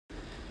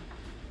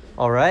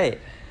All right.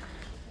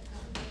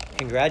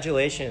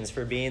 Congratulations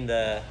for being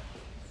the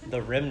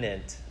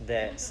remnant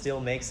that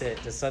still makes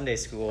it to Sunday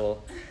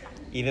school,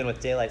 even with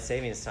daylight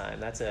savings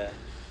time.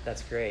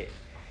 That's great.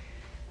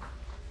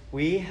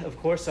 We, of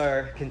course,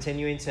 are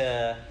continuing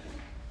to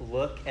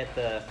look at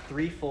the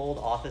threefold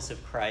office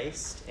of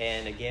Christ,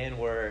 and again,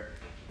 we're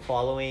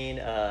following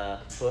a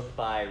book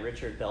by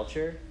Richard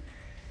Belcher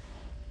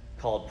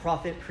called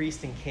Prophet,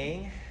 Priest, and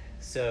King.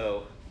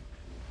 So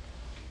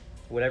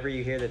whatever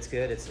you hear that's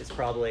good, it's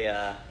probably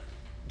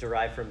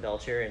derived from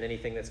Belcher, and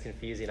anything that's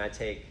confusing, I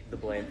take the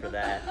blame for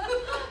that.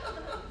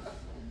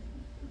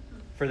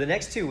 For the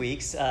next 2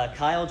 weeks,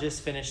 Kyle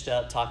just finished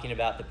up talking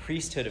about the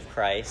priesthood of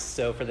Christ.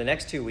 So for the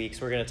next 2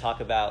 weeks, we're going to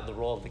talk about the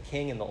role of the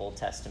king in the Old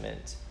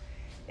Testament.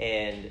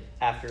 And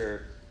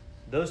after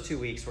those 2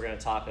 weeks, we're going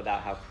to talk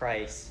about how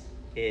Christ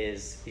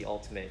is the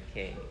ultimate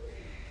king,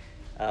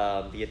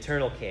 the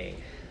eternal king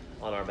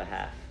on our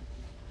behalf.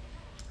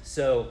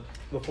 So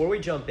before we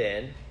jump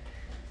in,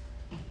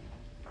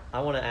 I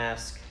want to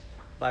ask,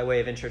 by way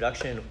of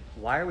introduction,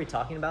 why are we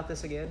talking about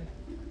this again?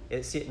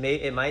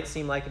 It might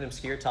seem like an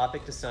obscure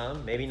topic to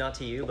some, maybe not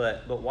to you,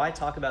 but why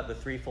talk about the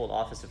threefold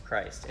office of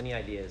Christ? Any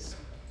ideas?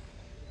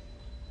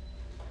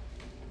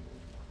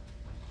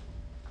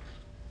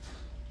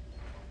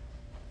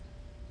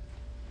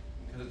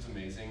 Because it's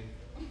amazing.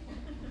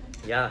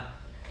 Yeah,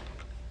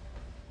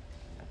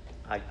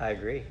 I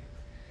agree.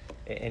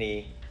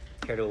 Any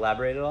care to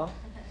elaborate at all?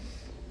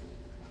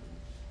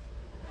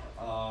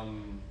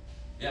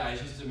 Yeah,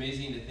 it's just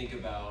amazing to think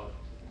about,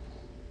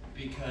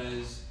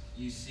 because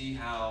you see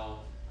how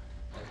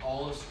like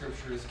all of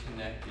Scripture is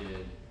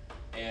connected,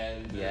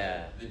 and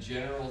the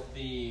general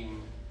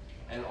theme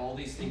and all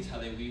these things, how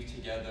they weave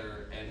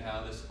together, and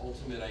how this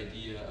ultimate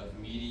idea of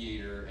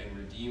mediator and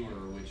redeemer,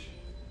 which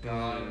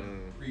God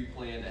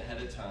pre-planned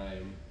ahead of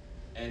time,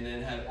 and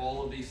then had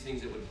all of these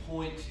things that would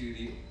point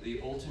to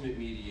the ultimate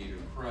mediator,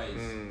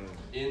 Christ,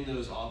 in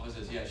those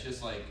offices. Yeah, it's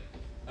just like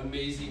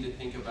amazing to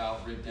think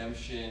about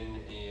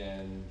redemption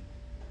and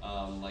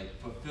like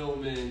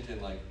fulfillment,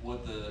 and like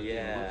what the what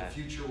the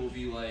future will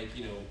be like,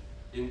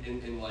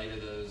 in light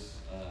of those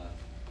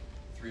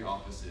three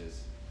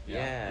offices.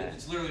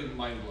 It's literally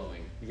mind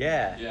blowing.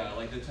 Yeah,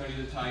 like the Tony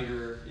the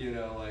Tiger,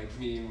 like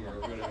meme or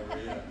whatever.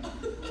 Yeah.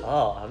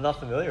 Oh, I'm not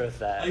familiar with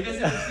that. You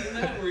guys ever seen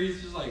that, where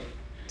he's just like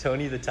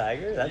Tony the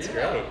Tiger? That's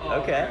great.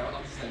 Oh, okay. I'll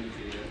have to send it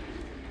to you.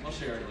 I'll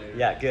share it later.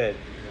 Yeah, good.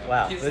 Yeah.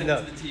 Wow. I can't send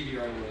it to the TV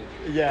or I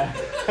would. Yeah.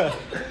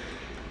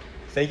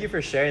 Thank you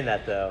for sharing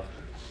that, though.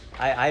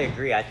 I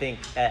agree. I think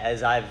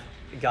as I've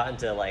gotten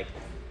to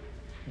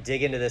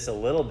dig into this a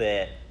little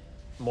bit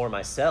more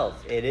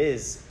myself, it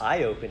is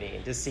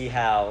eye-opening to see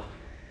how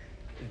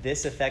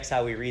this affects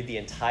how we read the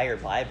entire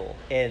Bible.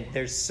 And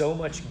there's so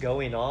much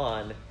going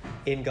on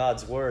in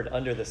God's Word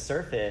under the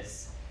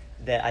surface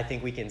that I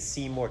think we can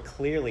see more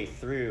clearly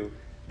through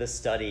the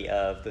study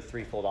of the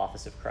threefold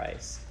office of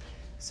Christ.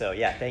 So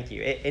yeah, thank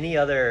you. Any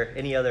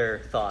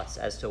other thoughts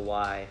as to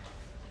why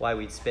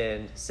we'd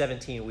spend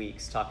 17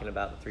 weeks talking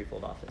about the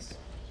threefold office?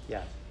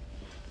 Yeah.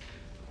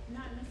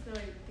 Not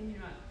necessarily thinking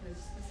about the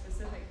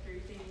specific three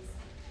things,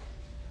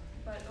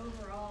 but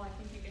overall, I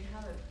think you can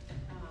have a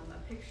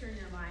picture in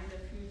your mind of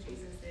who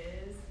Jesus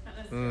is. Not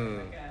necessarily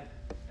like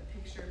a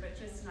picture, but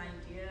just an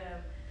idea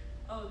of,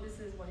 oh, this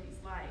is what he's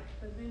like.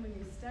 But then when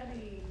you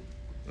study,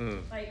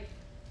 like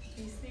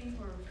these things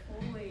more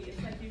fully,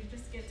 it's like you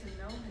just get to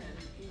know him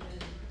even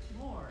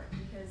more,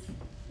 because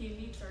he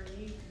meets our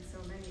needs in so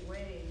many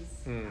ways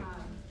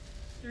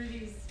through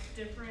these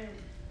different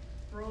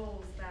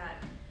roles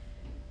that,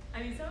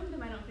 some of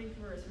them I don't think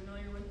we're as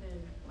familiar with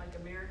in like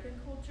American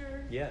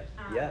culture.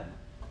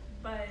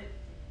 But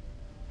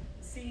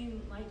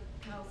seeing, like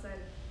Kyle said,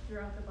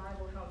 throughout the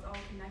Bible, how it's all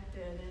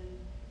connected, and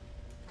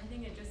I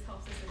think it just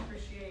helps us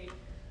appreciate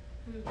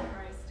who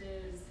Christ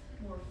is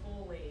more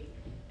fully,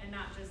 and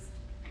not just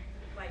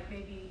like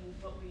maybe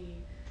what we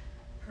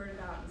heard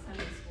about in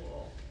Sunday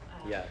school.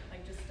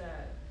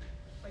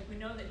 Like we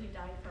know that he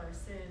died for our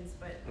sins,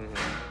 but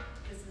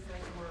this is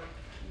like more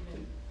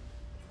even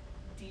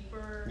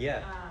deeper.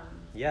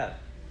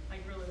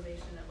 Like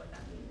realization of what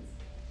that means.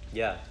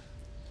 Yeah.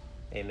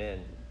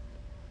 Amen.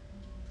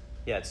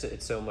 Yeah,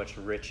 it's so much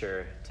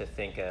richer to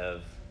think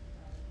of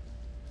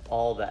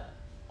all the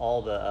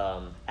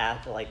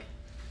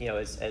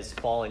as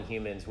fallen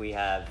humans, we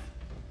have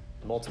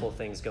multiple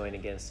things going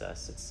against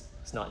us.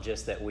 It's not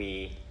just that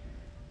we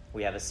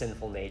have a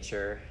sinful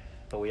nature,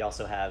 but we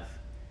also have,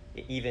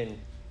 even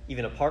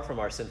apart from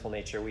our sinful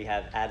nature, we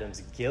have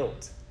Adam's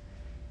guilt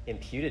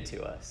imputed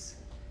to us.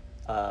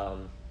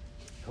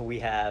 We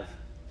have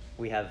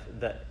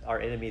our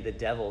enemy, the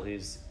devil,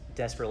 who's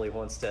desperately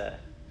wants to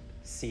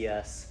see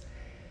us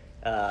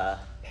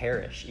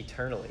perish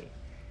eternally.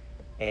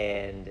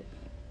 And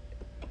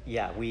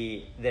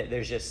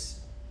there's just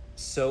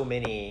so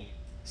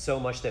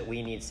much that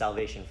we need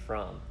salvation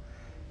from.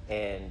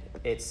 And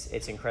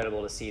it's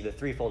incredible to see the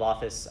threefold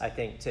office. I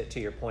think to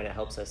your point, it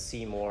helps us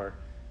see more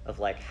of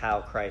like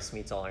how Christ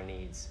meets all our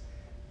needs.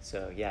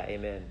 So yeah,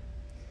 amen.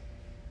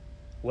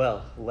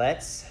 Well,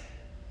 let's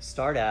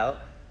start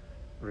out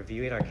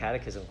reviewing our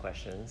catechism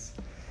questions,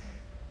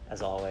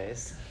 as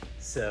always.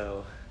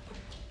 So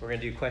we're going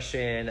to do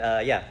question,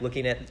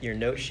 looking at your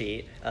note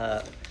sheet.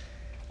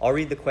 I'll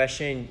read the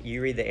question,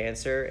 you read the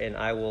answer, and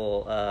I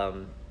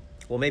will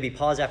we'll maybe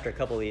pause after a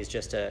couple of these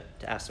just to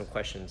ask some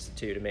questions,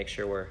 too, to make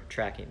sure we're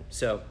tracking.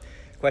 So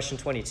question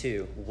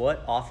 22,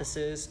 what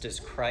offices does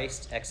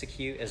Christ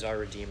execute as our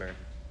Redeemer?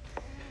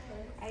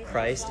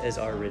 Christ as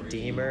our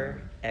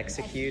Redeemer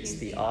executes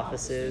the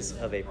offices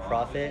of a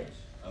prophet,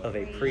 of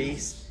a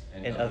priest,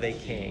 and of a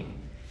king,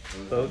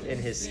 both in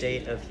his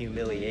state of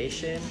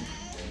humiliation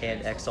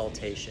and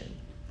exaltation.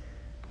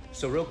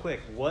 So real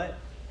quick, what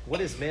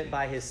is meant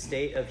by his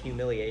state of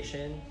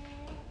humiliation?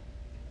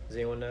 Does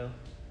anyone know?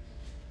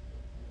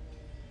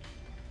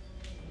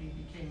 He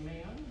became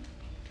man?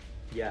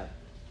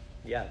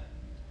 Yeah.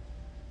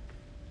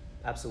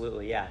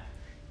 Absolutely, yeah.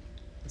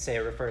 I'd say it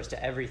refers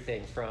to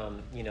everything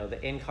from,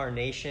 the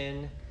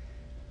incarnation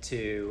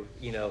to,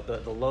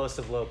 the lowest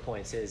of low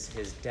points is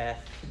his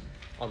death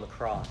on the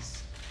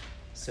cross.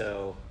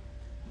 So,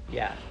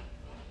 yeah,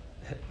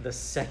 the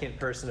second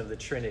person of the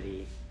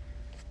Trinity,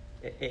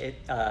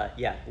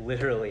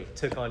 literally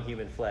took on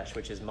human flesh,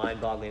 which is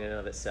mind-boggling in and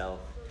of itself,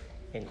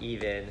 and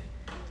even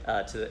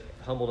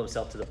humbled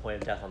himself to the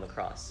point of death on the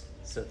cross.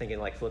 So thinking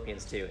like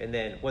Philippians 2. And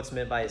then what's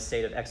meant by his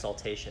state of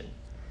exaltation?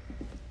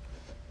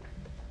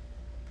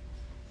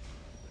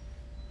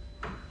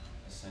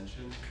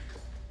 Ascension?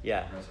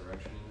 Yeah.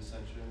 Resurrection and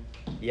ascension?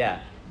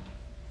 Yeah.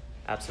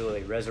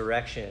 Absolutely.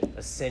 Resurrection,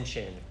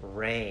 ascension,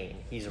 reign.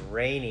 He's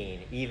reigning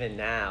even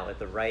now at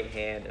the right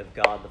hand of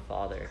God the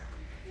Father.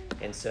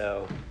 And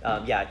so,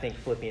 I think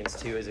Philippians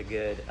 2 is a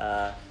good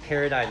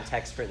paradigm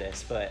text for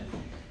this. But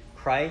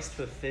Christ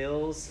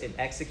fulfills and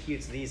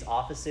executes these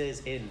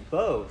offices in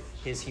both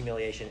his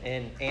humiliation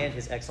and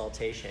his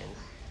exaltation.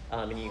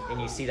 And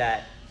you see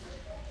that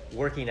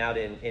working out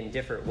in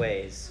different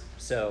ways.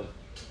 So,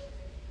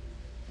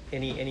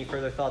 any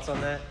further thoughts on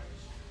that?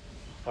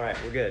 All right,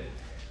 we're good.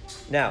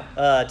 Now,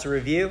 to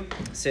review,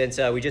 since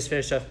we just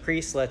finished off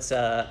priests,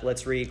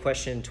 let's read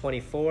question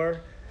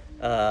 24.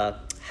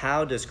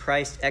 How does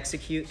Christ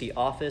execute the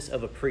office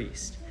of a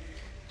priest?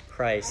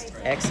 Christ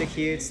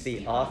executes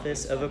the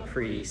office of a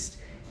priest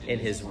in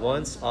his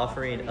once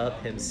offering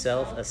up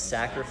himself a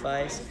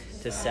sacrifice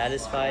to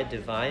satisfy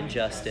divine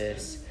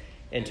justice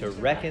and to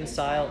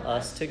reconcile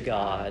us to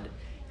God,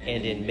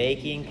 and in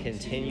making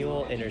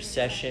continual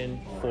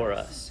intercession for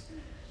us.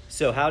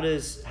 So how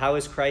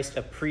is Christ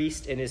a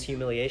priest in his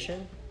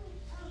humiliation?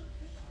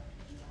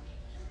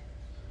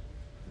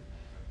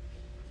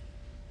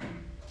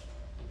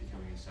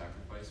 Becoming a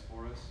sacrifice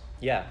for us?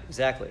 Yeah,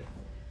 exactly.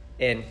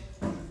 And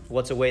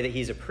what's a way that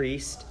he's a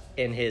priest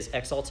in his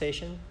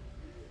exaltation?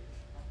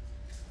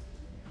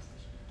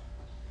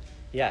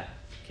 Yeah,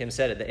 Kim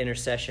said it, the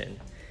intercession.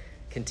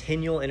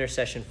 Continual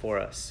intercession for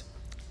us.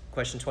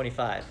 Question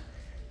 25.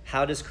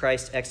 How does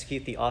Christ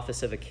execute the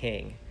office of a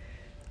king?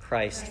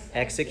 Christ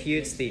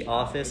executes the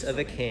office of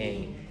a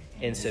king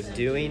in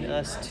subduing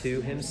us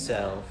to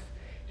himself,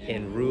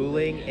 in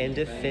ruling and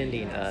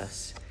defending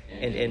us,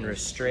 and in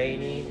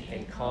restraining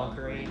and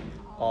conquering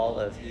all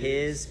of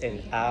his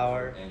and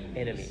our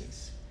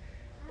enemies.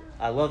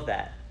 I love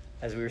that.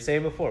 As we were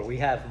saying before, we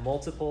have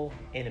multiple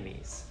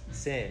enemies.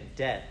 Sin,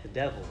 death, the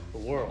devil, the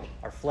world,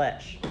 our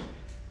flesh,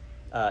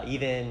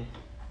 even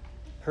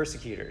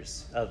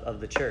persecutors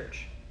of the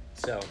church.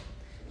 So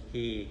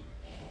he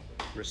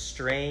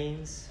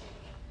restrains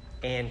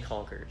and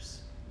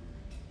conquers.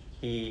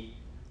 The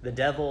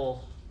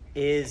devil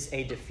is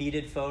a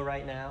defeated foe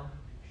right now,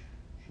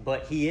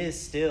 but he is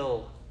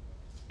still,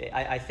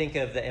 I think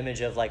of the image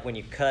of like when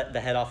you cut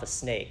the head off a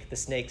snake, the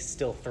snake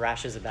still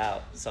thrashes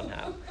about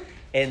somehow.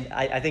 And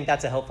I think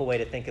that's a helpful way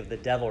to think of the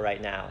devil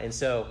right now. And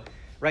so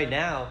right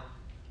now,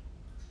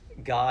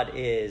 God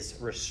is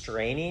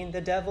restraining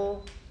the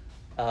devil.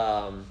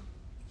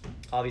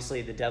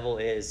 Obviously, the devil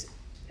is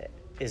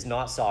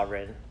not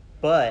sovereign,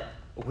 but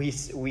we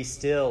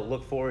still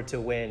look forward to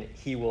when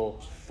he will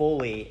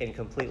fully and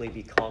completely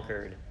be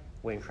conquered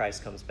when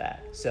Christ comes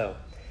back. So,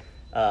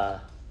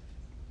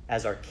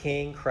 as our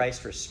King,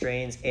 Christ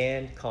restrains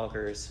and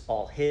conquers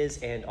all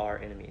his and our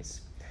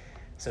enemies.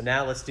 So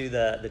now let's do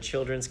the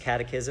children's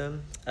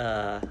catechism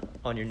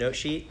on your note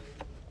sheet.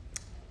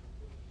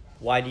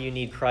 Why do you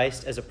need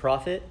Christ as a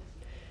prophet?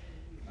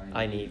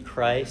 I need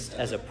Christ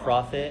as a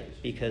prophet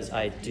because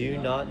I do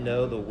not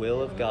know the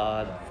will of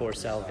God for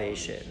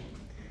salvation.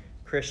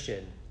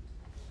 Christian,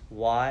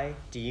 why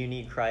do you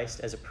need Christ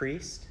as a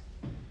priest?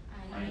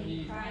 I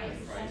need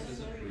Christ as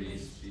a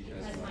priest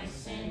because my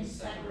sin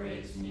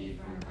separates me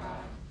from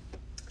God.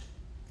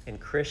 And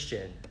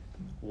Christian,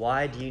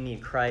 why do you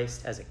need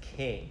Christ as a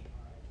king?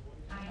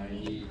 I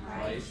need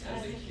Christ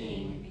as a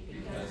king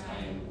because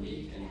I am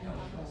weak and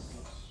helpless.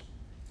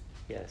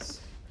 Yes,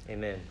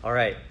 amen. All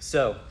right,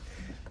 so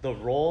the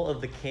role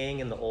of the king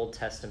in the Old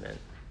Testament.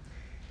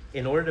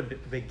 In order to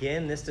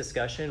begin this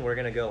discussion, we're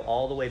going to go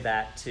all the way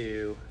back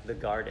to the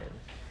garden.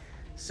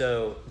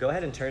 So go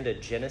ahead and turn to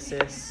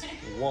Genesis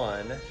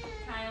 1.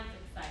 Kyle's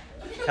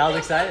excited. Kyle's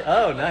excited?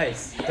 Oh,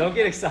 nice. Don't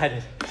get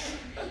excited.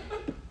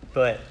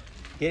 But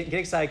get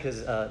excited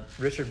because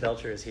Richard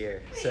Belcher is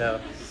here. So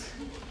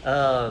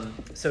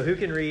who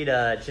can read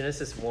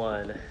Genesis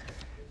 1,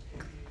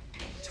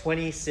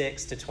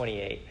 26 to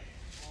 28?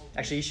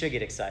 Actually, you should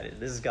get excited.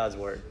 This is God's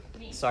word.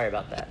 Me. Sorry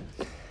about that.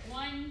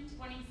 1,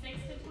 26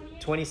 to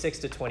 28? 26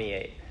 to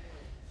 28.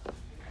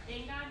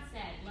 Then God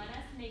said, "Let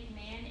us make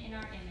man in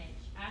our image,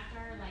 after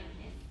our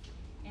likeness,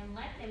 and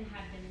let them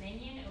have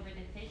dominion over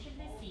the fish of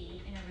the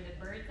sea, and over the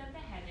birds of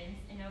the heavens,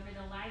 and over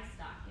the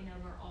livestock, and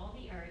over all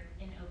the earth,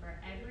 and over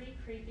every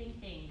creeping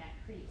thing that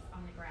creeps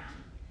on the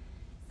ground."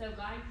 So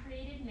God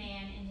created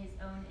man in his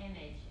own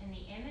image. In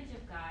the image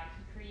of God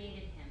he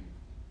created him.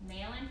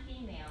 Male and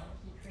female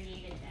he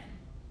created them.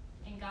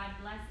 And God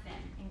blessed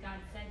them, and God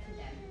said to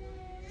them,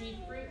 "Be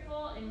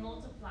fruitful and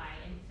multiply,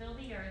 and fill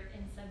the earth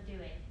and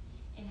subdue it,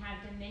 and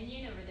have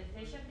dominion over the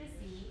fish of the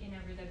sea, and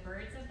over the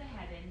birds of the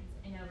heavens,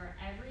 and over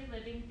every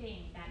living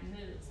thing that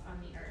moves on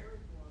the earth."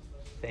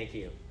 Thank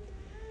you.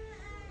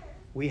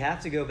 We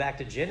have to go back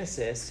to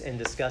Genesis and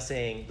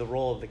discussing the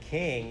role of the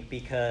king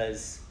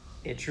because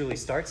it truly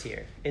starts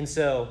here. And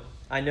so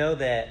I know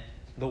that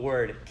the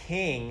word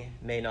king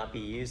may not be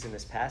used in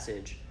this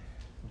passage,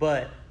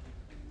 but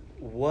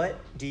what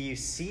do you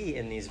see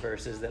in these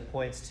verses that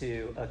points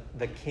to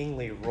the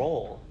kingly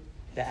role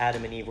that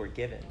Adam and Eve were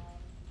given?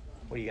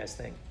 What do you guys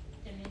think?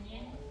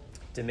 Dominion.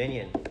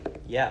 Dominion.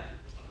 Yeah.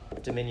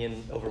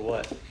 Dominion over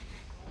what?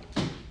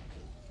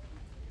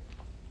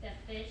 The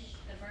fish,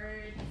 the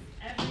birds,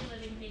 every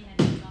living thing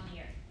that moves on the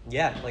earth.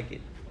 Yeah,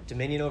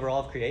 dominion over all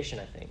of creation,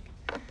 I think.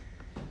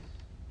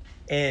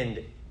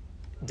 And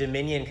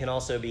dominion can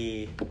also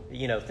be,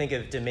 think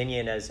of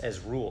dominion as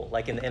rule.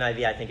 Like in the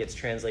NIV, I think it's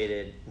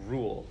translated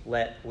rule.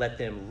 Let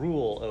them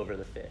rule over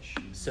the fish.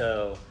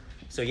 So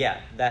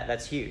yeah,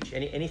 that's huge.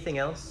 Anything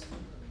else?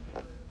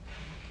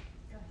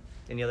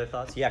 Any other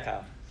thoughts? Yeah,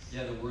 Kyle.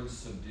 Yeah, the word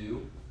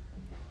subdue.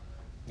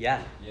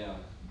 Yeah. Yeah.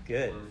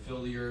 Good. Or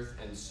fill the earth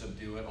and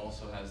subdue it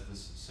also has this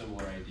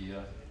similar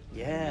idea.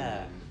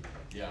 Yeah.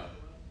 Yeah.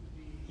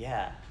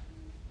 Yeah.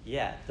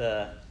 Yeah.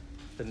 The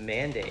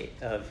mandate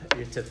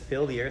to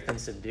fill the earth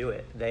and subdue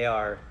it. They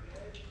are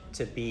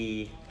to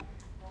be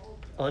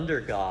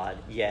under God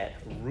yet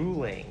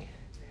ruling.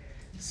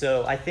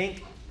 So I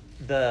think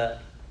the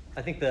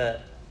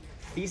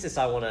thesis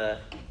I want to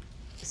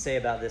say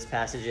about this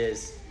passage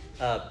is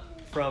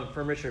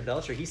from Richard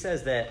Belcher. He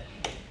says that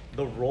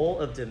the role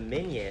of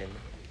dominion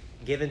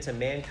given to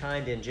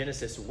mankind in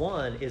Genesis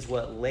 1 is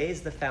what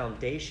lays the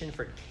foundation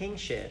for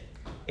kingship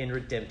in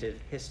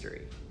redemptive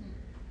history.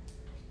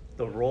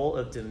 The role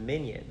of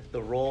dominion,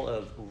 the role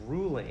of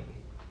ruling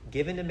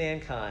given to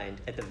mankind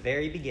at the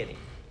very beginning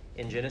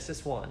in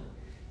Genesis 1,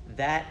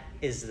 that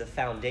is the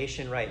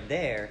foundation right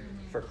there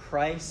for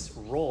Christ's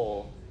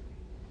role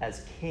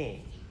as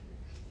king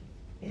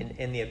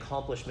in the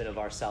accomplishment of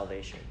our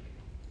salvation.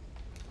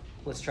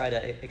 Let's try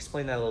to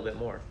explain that a little bit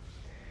more.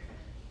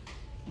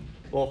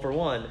 Well, for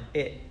one,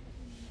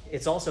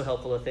 it's also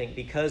helpful to think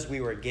because we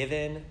were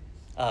given,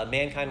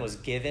 mankind was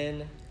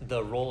given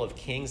the role of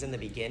kings in the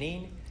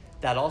beginning,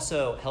 that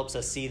also helps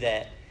us see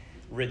that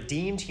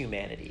redeemed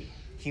humanity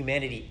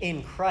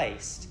in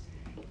Christ,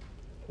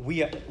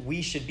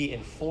 we should be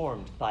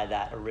informed by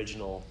that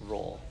original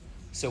role.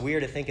 So we are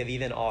to think of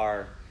even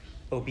our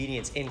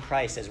obedience in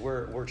Christ as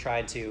we're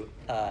trying to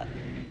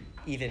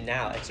even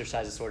now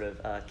exercise a sort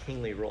of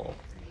kingly role.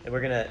 And we're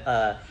going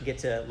to get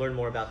to learn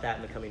more about that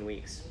in the coming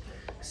weeks.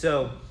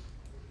 So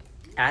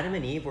Adam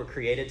and Eve were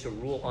created to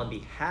rule on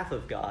behalf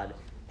of God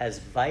as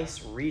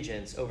vice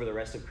regents over the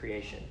rest of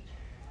creation.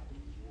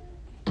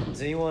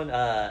 Does anyone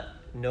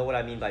know what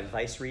I mean by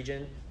vice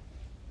regent?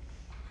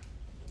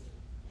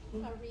 A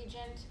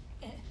regent,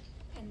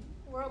 in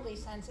worldly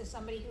sense, is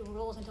somebody who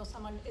rules until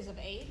someone is of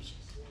age.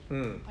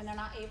 When they're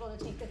not able to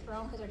take the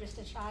throne because they're just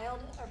a child,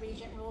 a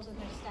regent rules in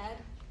their stead.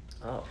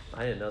 Oh,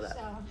 I didn't know that.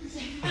 So.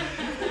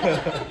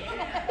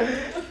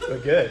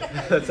 But good.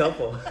 That's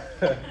helpful.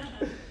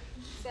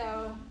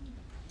 So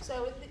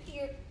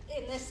you're,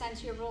 in this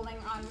sense, you're ruling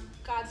on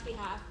God's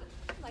behalf,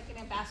 like an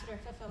ambassador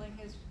fulfilling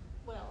his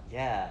will.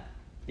 Yeah,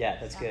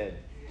 that's good.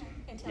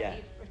 Until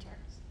he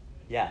returns.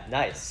 Yeah,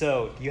 nice.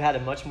 So you had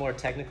a much more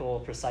technical,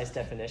 precise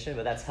definition,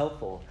 but that's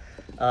helpful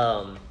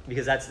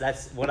because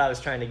that's what I was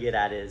trying to get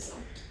at is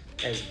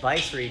as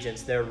vice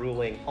regents, they're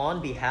ruling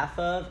on behalf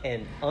of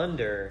and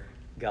under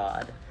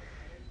God.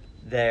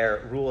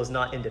 Their rule is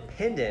not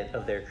independent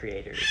of their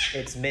creators.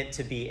 It's meant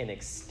to be an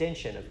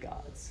extension of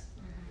God's.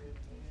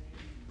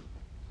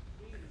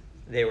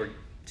 They were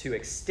to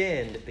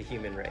extend the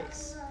human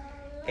race.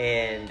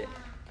 And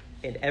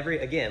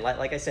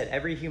like I said,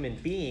 every human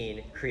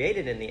being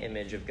created in the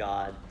image of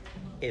God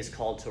is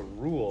called to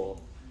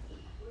rule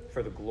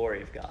for the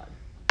glory of God.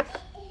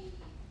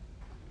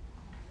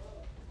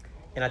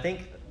 And I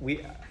think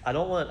I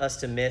don't want us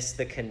to miss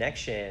the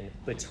connection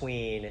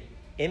between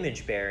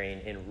image bearing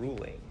and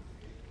ruling,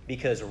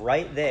 because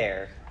right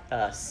there,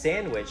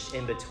 sandwiched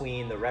in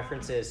between the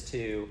references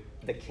to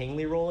the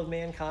kingly role of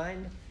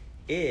mankind,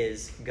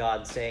 is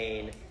God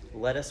saying,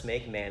 let us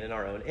make man in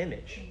our own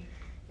image.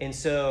 And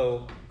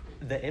so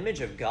the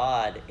image of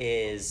God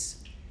is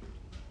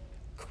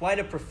quite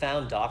a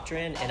profound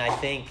doctrine, and I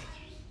think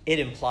it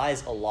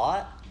implies a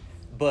lot,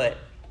 but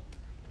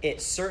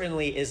it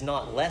certainly is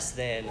not less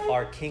than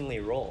our kingly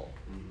role.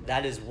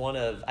 That is one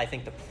of, I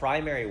think, the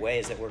primary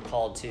ways that we're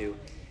called to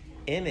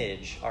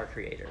image our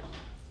Creator.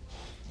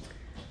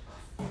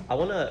 I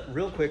want to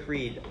real quick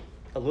read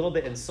a little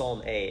bit in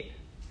Psalm 8.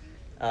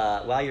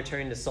 While you're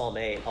turning to Psalm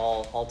 8,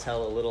 I'll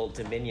tell a little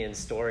dominion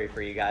story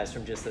for you guys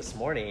from just this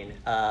morning.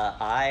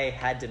 I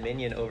had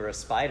dominion over a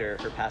spider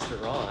for Pastor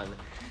Ron.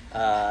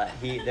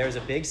 There was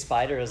a big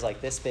spider, it was like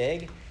this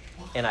big,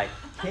 and I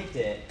kicked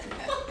it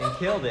and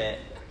killed it,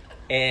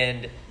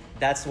 and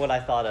that's what I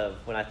thought of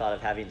when I thought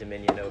of having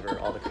dominion over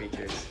all the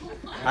creatures.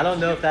 I don't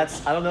know if that's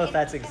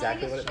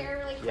exactly what it means. Can I just share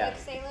really quick? Yeah.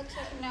 Selah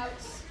took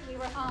notes. We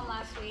were home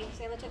last week.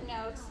 Selah took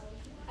notes.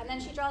 And then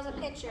she draws a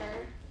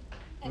picture.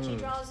 And she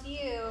draws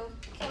you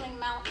killing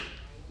mounds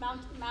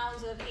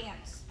of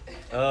ants.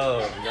 Oh,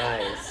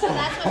 nice. So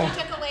that's what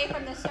she took away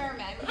from the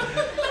sermon.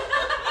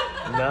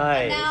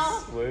 Nice.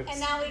 And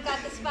now we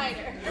got the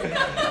spider.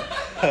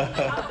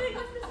 How big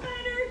was the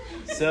spider?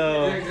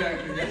 So,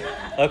 Exactly.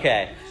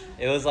 okay,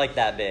 it was like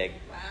that big.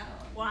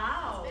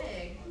 Wow.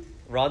 Big.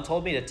 Ron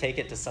told me to take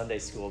it to Sunday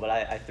school, but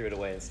I threw it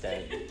away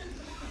instead.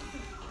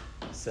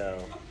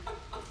 So,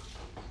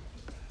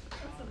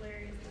 That's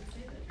hilarious to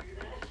say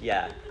that.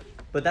 yeah.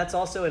 But that's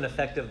also an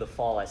effect of the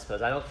fall, I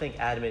suppose. I don't think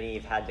Adam and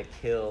Eve had to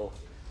kill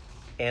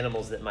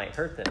animals that might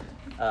hurt them.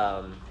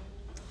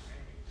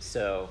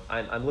 So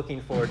I'm looking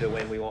forward to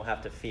when we won't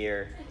have to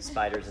fear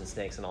spiders and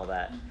snakes and all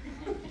that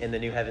in the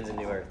new heavens and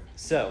new earth.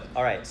 So,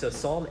 all right, so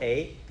Psalm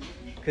 8.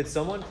 Could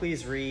someone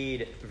please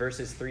read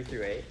verses 3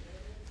 through 8?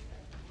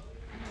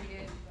 Read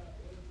it.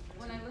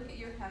 When I look at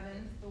your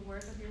heavens, the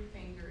work of your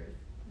fingers,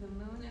 the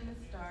moon and the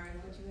stars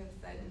which you have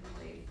set in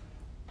place,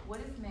 what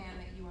is man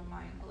that you are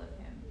mindful of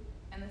him,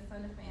 and the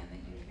son of man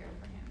that you care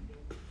for him?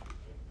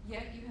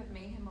 Yet you have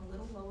made him a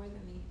little lower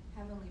than the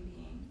heavenly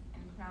beings,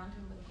 and crowned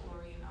him with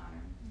glory and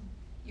honor.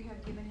 You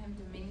have given him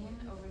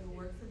dominion over the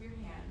works of your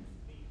hands.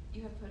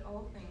 You have put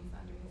all things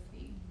under his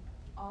feet,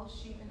 all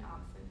sheep and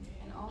oxen,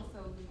 and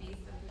also the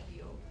beasts of the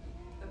field,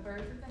 the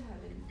birds of the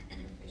heavens,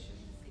 and the fish of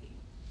the sea.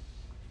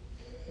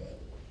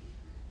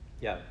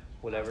 Yeah,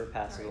 whatever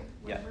passes.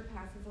 Whatever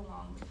passes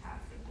along the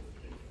paths of the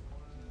seas.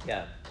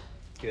 Yeah,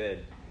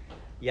 good.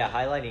 Yeah,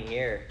 highlighting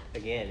here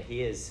again,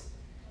 he has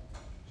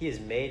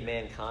made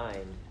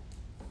mankind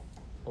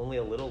only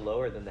a little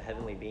lower than the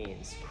heavenly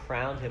beings,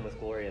 crowned him with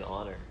glory and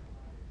honor.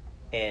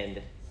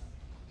 And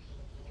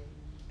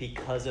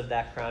because of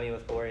that crowning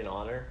with glory and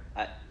honor,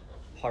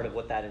 part of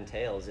what that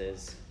entails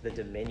is the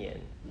dominion.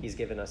 He's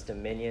given us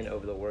dominion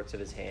over the works of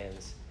his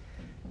hands.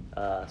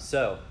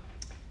 So,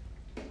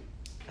 a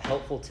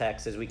helpful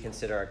text as we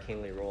consider our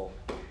kingly role.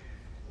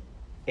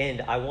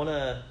 And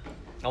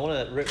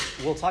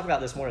we'll talk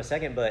about this more in a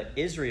second, but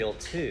Israel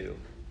too,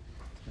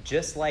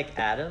 just like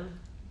Adam,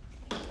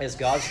 as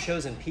God's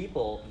chosen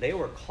people, they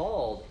were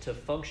called to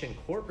function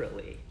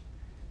corporately,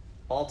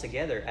 all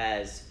together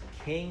as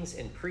kings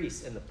and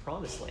priests in the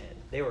promised land.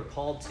 They were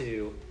called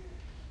to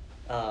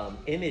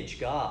image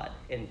God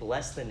and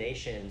bless the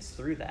nations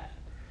through that.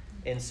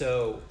 And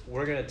so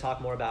we're going to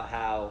talk more about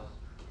how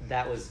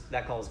that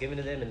call was given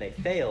to them and they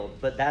failed,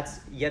 but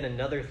that's yet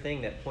another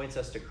thing that points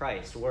us to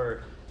Christ.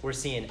 We're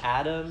seeing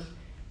Adam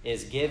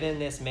is given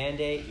this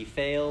mandate, he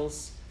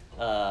fails.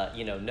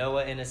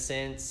 Noah, in a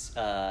sense,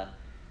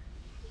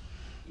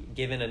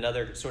 given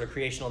another sort of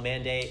creational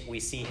mandate. We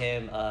see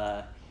him,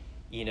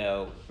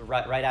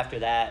 right after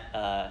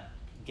that,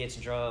 gets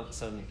drunk,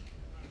 some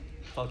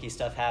funky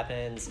stuff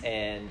happens,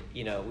 and,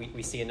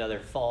 we see another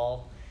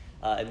fall.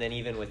 And then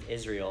even with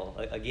Israel,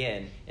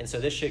 again. And so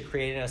this should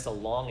create in us a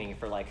longing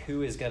for,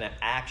 who is going to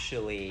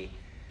actually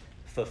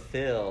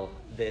fulfill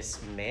this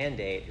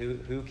mandate?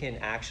 Who can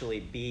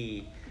actually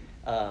be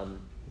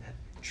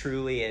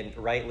truly and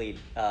rightly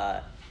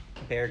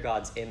bear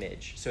God's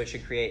image? So it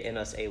should create in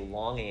us a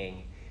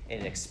longing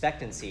and an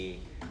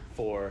expectancy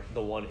for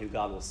the one who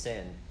God will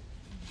send.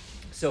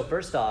 So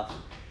first off,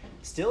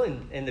 still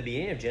in the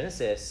beginning of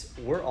Genesis,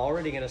 we're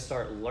already going to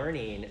start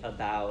learning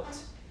about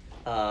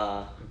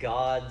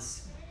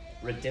God's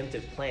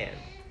redemptive plan.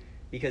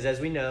 Because as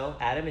we know,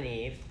 Adam and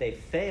Eve, they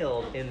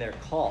failed in their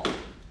call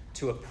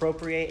to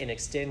appropriate and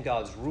extend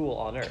God's rule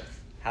on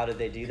earth. How did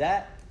they do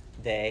that?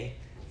 They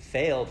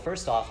failed,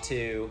 first off,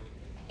 to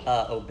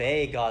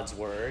obey God's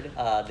word.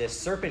 This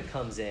serpent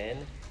comes in,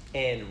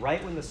 and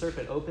right when the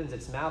serpent opens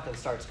its mouth and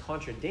starts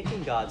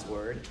contradicting God's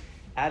word,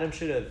 Adam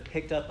should have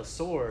picked up a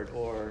sword,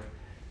 or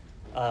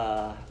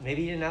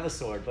maybe he didn't have a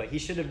sword, but he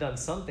should have done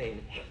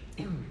something.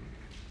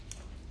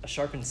 A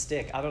sharpened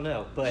stick, I don't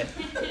know, but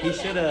he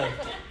should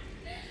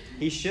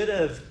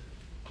have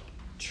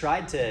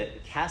tried to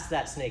cast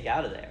that snake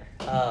out of there,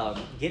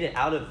 get it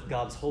out of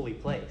God's holy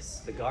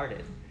place, the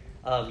garden.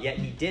 Yet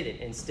he didn't.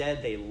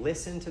 Instead, they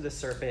listened to the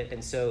serpent,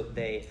 and so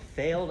they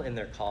failed in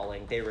their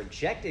calling. They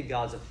rejected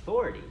God's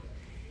authority,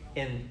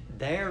 And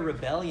their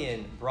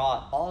rebellion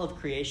brought all of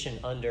creation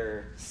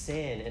under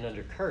sin and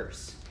under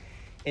curse.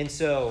 And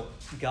so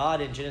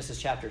God in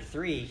Genesis chapter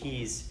 3,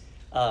 he's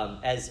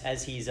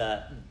as he's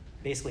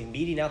basically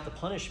meting out the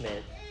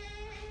punishment,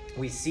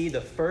 we see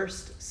the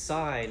first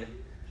sign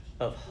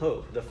of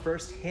hope, the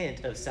first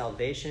hint of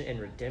salvation and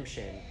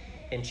redemption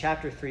in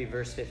chapter 3,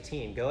 verse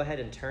 15. Go ahead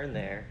and turn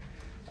there.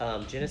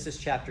 Genesis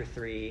chapter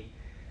 3,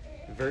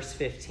 verse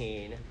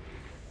 15.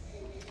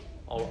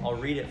 I'll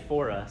read it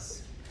for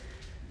us.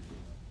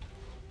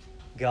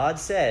 God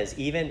says,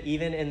 even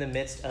in the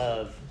midst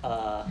of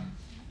the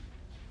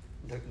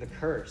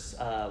curse,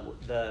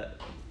 the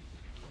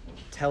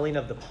telling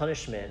of the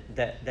punishment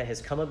that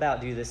has come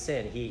about due to this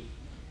sin, he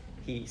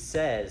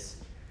says,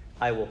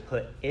 I will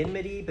put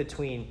enmity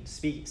between,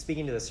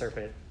 speaking to the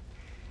serpent,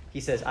 he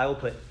says, I will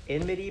put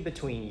enmity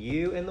between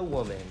you and the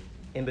woman,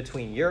 and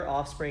between your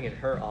offspring and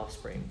her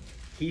offspring.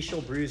 He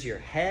shall bruise your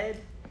head,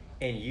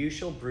 and you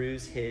shall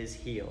bruise his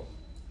heel.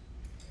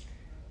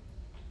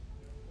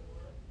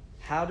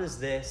 How does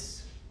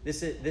this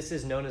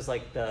is known as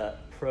like the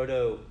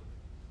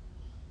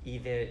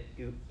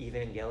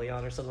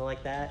proto-evangelion or something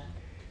like that.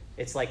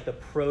 It's like the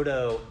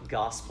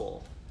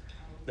proto-gospel.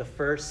 The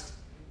first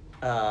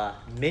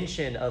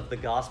mention of the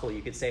gospel,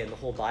 you could say, in the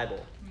whole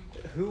Bible.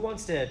 Who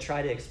wants to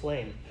try to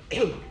explain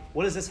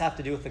what does this have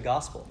to do with the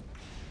gospel?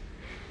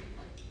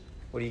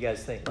 What do you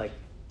guys think? Like,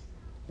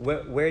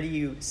 where do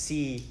you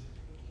see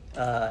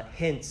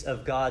hints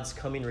of God's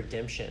coming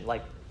redemption?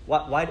 Like,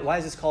 why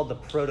is this called the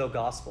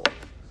proto-gospel?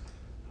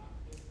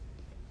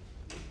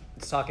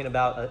 It's talking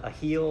about a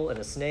heel and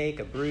a snake,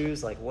 a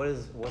bruise. Like,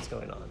 what's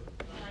going on?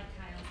 I like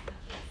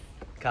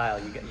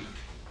Kyle, you get.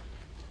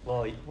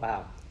 Well,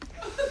 wow.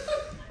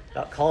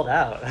 Got called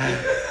out.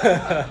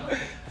 I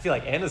feel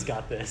like Anna's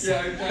got this.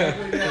 Yeah,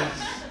 exactly. Yeah.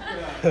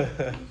 I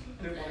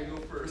didn't want to go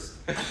first.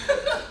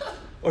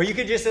 Or you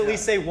could just at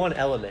least say one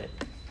element,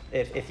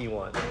 if you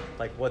want.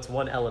 Like, what's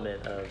one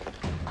element of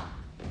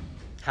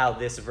how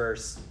this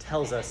verse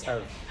tells us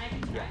of... I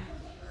can try. Yeah.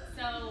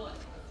 So,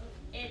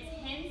 it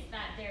hints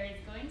that there is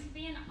going to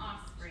be an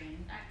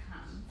offspring that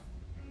comes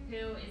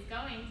who is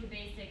going to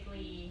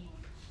basically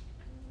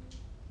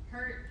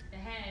hurt the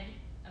head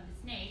of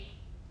the snake,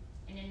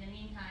 and in the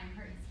meantime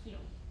hurt his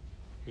heel.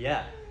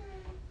 Yeah.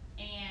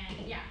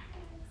 And yeah,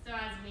 so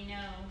as we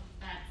know,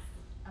 that's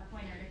a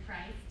pointer to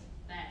Christ,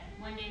 that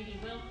one day he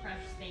will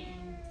crush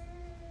Satan,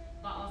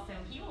 but also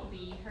he will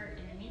be hurt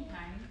in the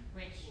meantime,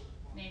 which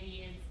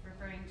maybe is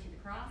referring to the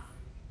cross.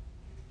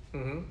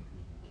 Mm-hmm.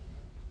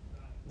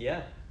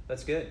 Yeah,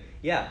 that's good.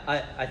 Yeah,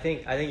 I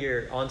think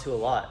you're onto a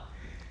lot.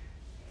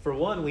 For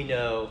one, we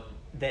know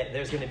that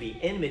there's going to be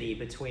enmity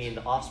between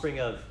the offspring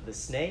of the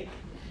snake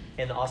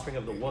and the offspring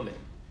of the woman.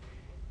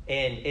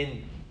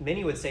 And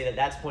many would say that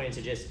that's pointing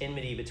to just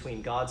enmity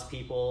between God's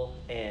people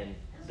and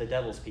the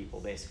devil's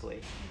people,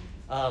 basically.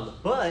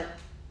 But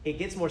it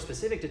gets more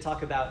specific to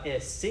talk about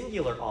a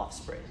singular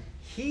offspring.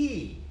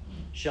 He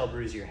shall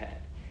bruise your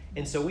head.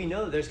 And so we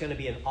know that there's going to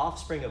be an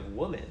offspring of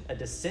woman, a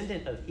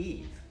descendant of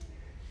Eve.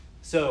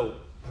 So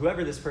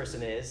whoever this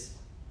person is,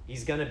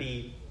 he's going to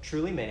be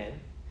truly man.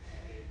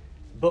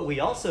 But we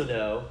also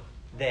know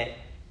that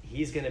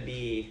he's going to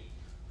be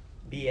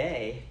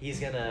BA. He's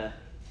going to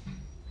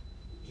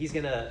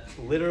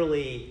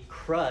literally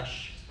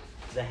crush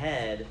the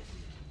head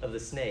of the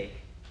snake.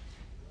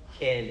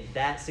 And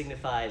that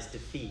signifies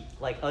defeat,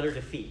 like utter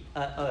defeat.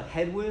 A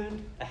head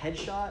wound, a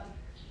headshot,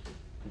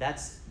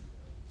 that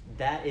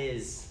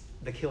is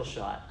the kill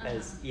shot.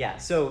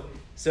 So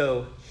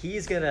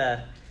he's going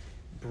to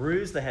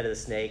bruise the head of the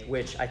snake,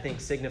 which I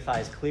think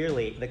signifies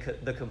clearly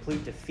the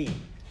complete defeat.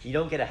 You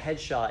don't get a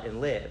headshot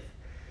and live.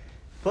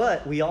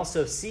 But we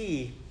also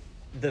see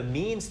the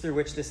means through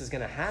which this is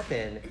going to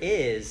happen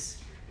is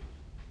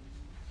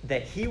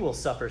that he will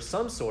suffer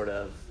some sort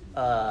of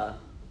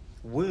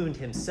wound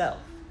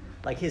himself.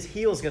 Like his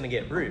heel's going to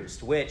get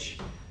bruised, which,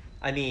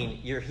 I mean,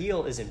 your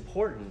heel is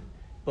important,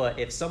 but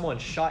if someone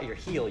shot your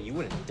heel, you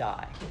wouldn't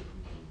die,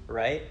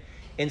 right?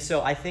 And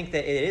so I think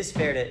that it is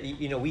fair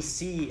to, we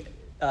see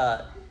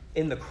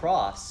in the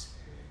cross,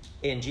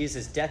 in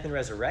Jesus' death and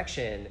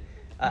resurrection,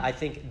 I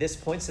think this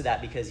points to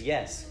that because,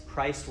 yes,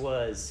 Christ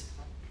was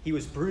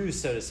bruised,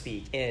 so to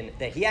speak, and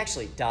that he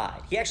actually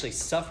died. He actually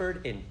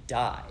suffered and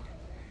died.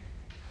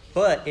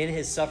 But in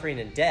his suffering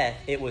and death,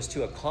 it was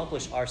to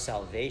accomplish our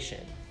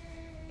salvation.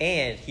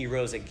 And he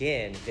rose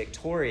again,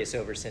 victorious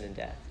over sin and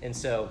death. And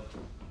so,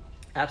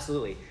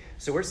 absolutely.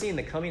 So we're seeing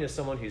the coming of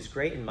someone who's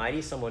great and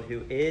mighty, someone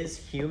who is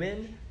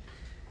human,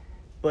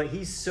 but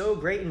he's so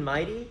great and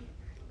mighty,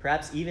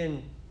 perhaps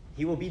even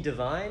he will be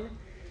divine,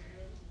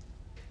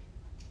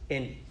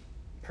 and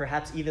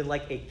perhaps even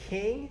like a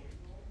king,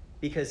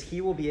 because he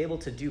will be able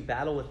to do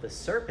battle with the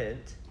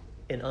serpent,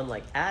 and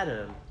unlike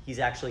Adam, he's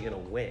actually going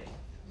to win.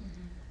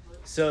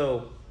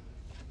 So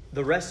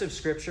the rest of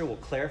Scripture will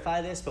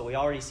clarify this, but we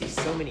already see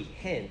so many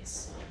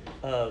hints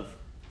of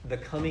the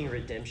coming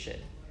redemption.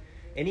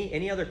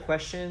 Any other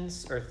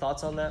questions or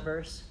thoughts on that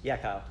verse? Yeah,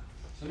 Kyle.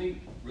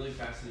 Something really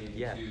fascinating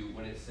Yeah. too,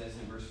 when it says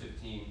in verse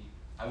 15,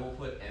 I will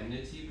put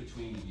enmity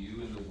between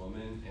you and the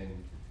woman.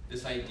 And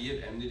this idea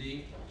of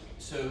enmity,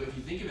 so if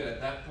you think of it,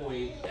 at that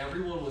point,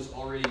 everyone was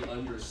already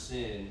under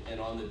sin and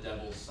on the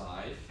devil's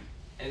side.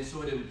 And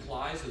so it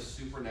implies a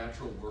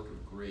supernatural work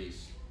of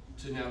grace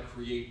to now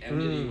create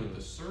enmity with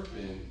the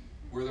serpent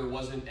where there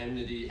wasn't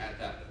enmity at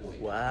that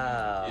point.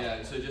 Wow. Yeah,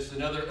 and so just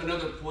another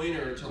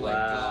pointer to like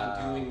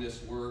God doing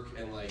this work,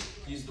 and like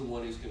he's the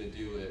one who's going to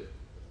do it.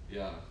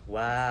 Yeah.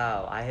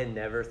 Wow, I had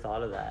never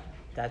thought of that.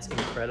 That's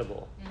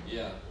incredible.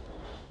 Yeah.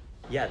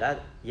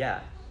 Yeah.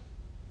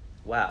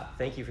 Wow,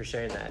 thank you for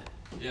sharing that.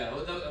 Yeah,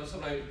 well, that was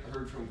something I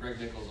heard from Greg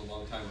Nichols a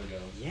long time ago.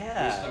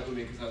 Yeah. It stuck with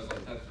me because I was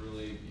like, that's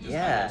really just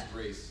God's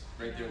grace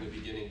right there in the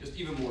beginning, just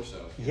even more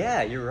so.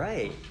 Yeah, you're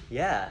right.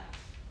 Yeah,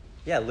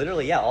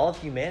 literally, all of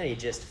humanity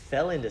just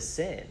fell into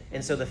sin.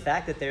 And so the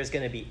fact that there's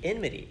going to be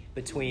enmity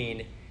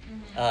between,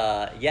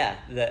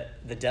 the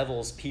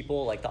devil's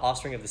people, like the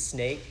offspring of the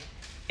snake,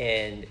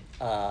 and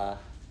the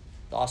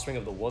offspring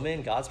of the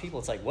woman, God's people,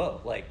 it's like,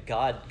 whoa, like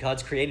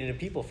God's created a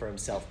people for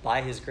himself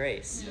by his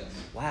grace. Yes.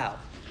 Wow,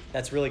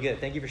 that's really good.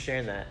 Thank you for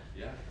sharing that.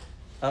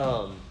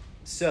 Yeah.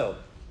 So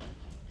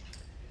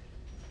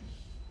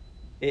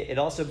it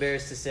also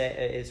bears to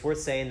say, it's worth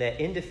saying that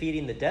in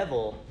defeating the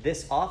devil,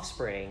 this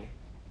offspring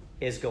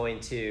is going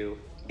to,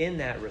 in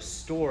that,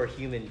 restore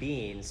human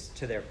beings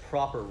to their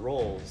proper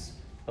roles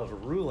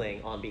of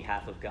ruling on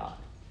behalf of God.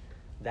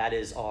 That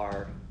is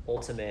our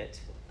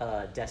ultimate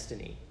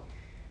destiny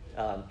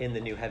in the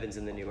new heavens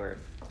and the new earth.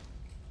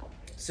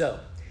 So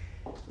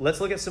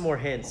let's look at some more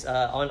hints.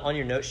 On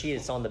your note sheet,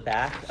 it's on the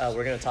back.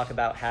 We're going to talk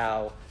about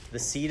how the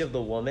seed of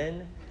the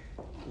woman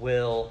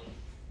will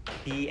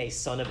be a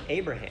son of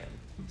Abraham.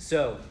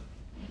 So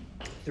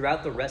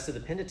throughout the rest of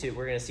the Pentateuch,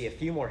 we're going to see a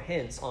few more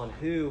hints on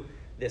who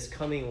this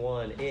coming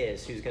one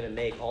is, who's going to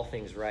make all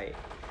things right.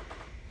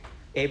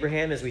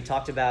 Abraham, as we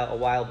talked about a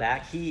while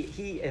back,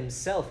 he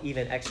himself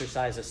even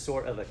exercised a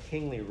sort of a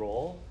kingly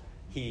role.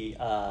 He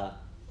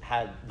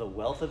had the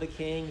wealth of a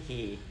king.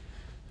 He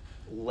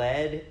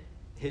led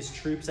his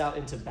troops out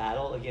into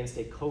battle against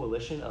a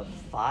coalition of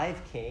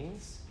 5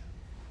 kings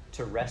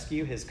to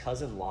rescue his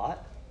cousin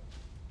Lot.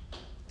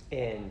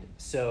 And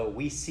so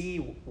we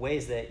see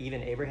ways that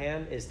even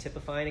Abraham is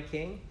typifying a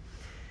king.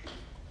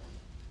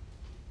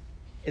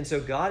 And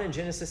so God in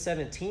Genesis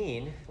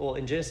 15,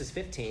 in Genesis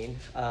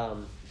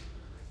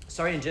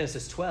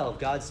 12,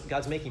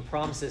 God's making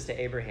promises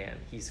to Abraham.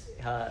 He's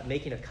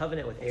making a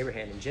covenant with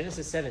Abraham. In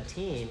Genesis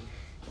 17,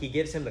 he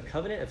gives him the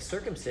covenant of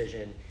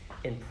circumcision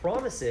and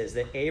promises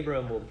that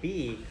Abram will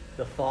be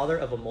the father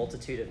of a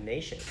multitude of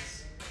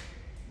nations.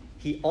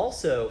 He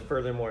also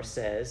furthermore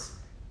says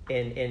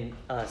in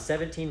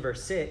 17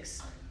 verse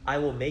 6, I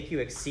will make you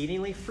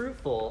exceedingly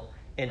fruitful,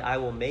 and I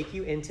will make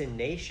you into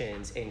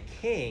nations, and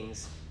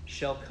kings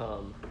shall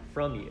come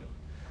from you.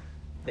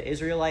 The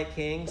Israelite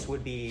kings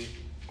would be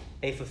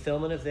a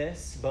fulfillment of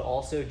this, but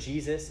also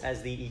Jesus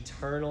as the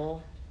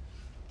eternal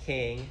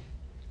king,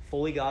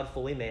 fully God,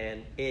 fully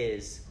man,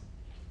 is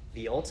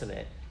the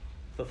ultimate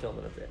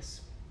fulfillment of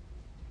this.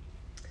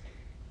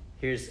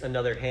 Here's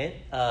another hint.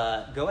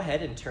 Go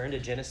ahead and turn to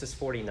Genesis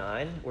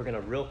 49. We're going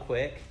to real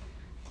quick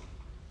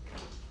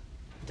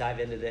dive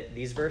into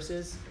these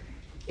verses.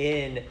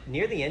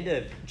 Near the end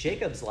of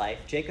Jacob's life,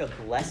 Jacob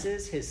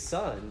blesses his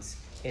sons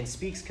and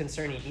speaks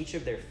concerning each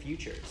of their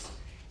futures.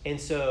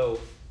 And so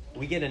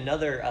we get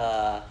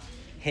another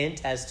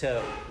hint as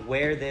to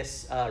where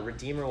this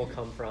Redeemer will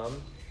come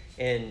from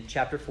in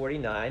chapter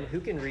 49. Who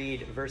can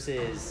read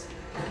verses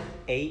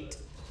 8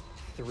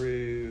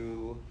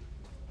 through...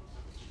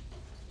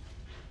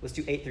 Let's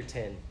do 8 through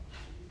 10.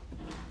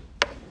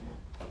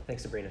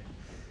 Thanks, Sabrina.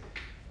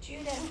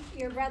 Judah,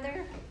 your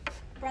brothers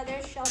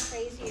shall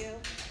praise you.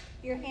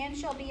 Your hand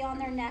shall be on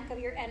their neck of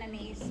your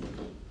enemies.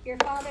 Your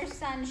father's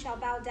son shall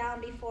bow down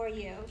before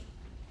you.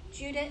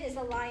 Judah is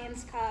a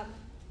lion's cub.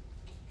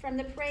 From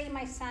the prey,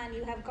 my son,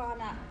 you have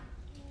gone up.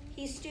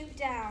 He stooped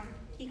down.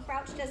 He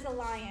crouched as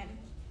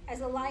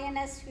a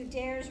lioness who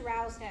dares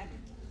rouse him.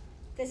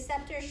 The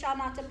scepter shall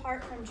not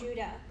depart from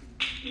Judah,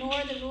 nor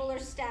the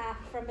ruler's staff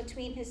from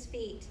between his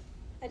feet,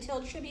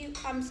 until tribute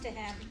comes to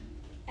him,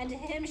 and to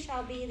him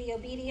shall be the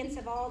obedience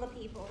of all the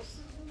peoples.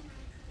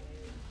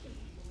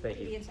 Thank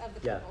you. Obedience of the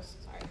peoples,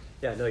 sorry.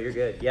 Yeah, no, you're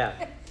good.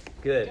 Yeah,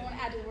 good. Don't want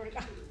to add to the word of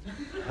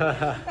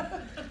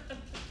God.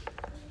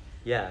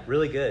 Yeah,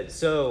 really good.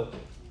 So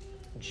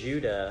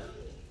Judah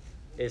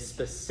is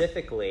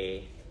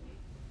specifically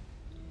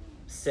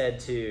said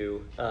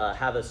to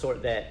have a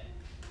sort that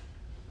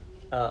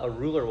a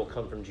ruler will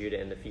come from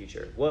Judah in the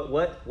future.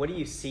 What do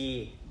you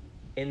see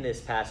in this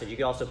passage? You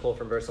can also pull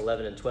from verse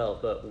 11 and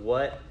 12, but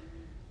what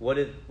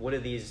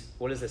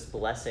does this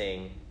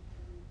blessing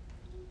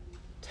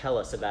tell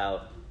us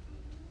about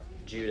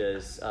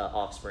Judah's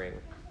offspring?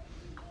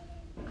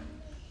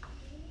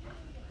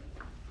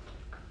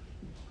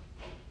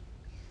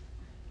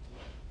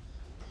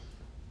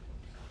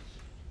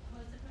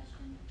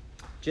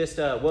 Just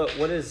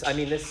what is, I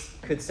mean, this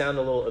could sound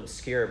a little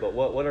obscure, but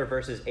what are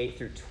verses 8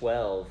 through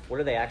 12? What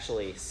are they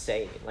actually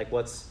saying? Like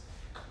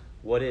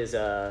what is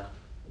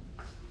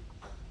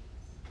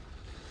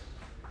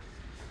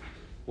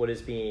what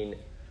is being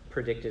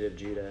predicted of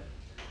Judah?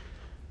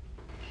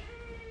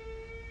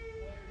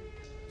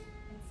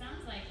 It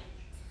sounds like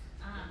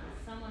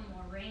someone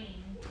will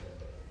reign,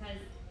 because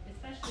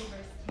especially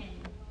verse 10,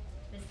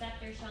 the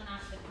scepter shall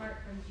not depart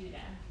from Judah,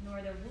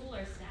 nor the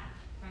ruler's staff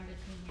from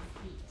between his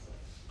feet.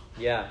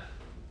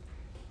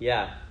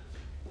 Yeah.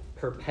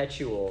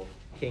 Perpetual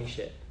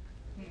kingship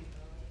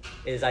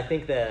is, I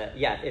think,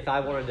 if I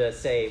wanted to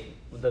say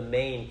the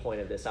main point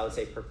of this, I would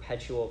say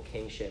perpetual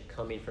kingship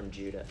coming from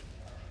Judah.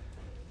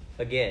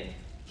 Again,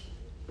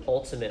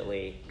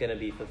 ultimately going to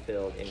be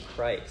fulfilled in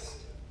Christ.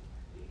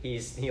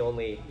 He's the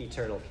only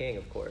eternal king,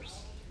 of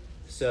course.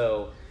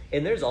 So,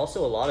 and there's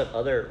also a lot of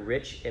other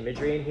rich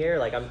imagery in here.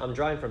 Like, I'm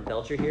drawing from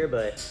Belcher here,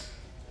 but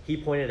he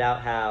pointed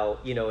out how,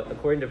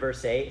 according to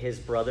verse 8, his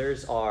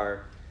brothers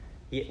are,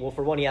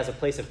 for one, he has a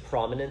place of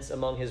prominence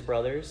among his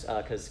brothers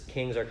because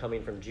kings are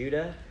coming from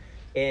Judah.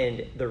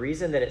 And the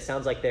reason that it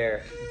sounds like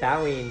they're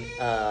bowing,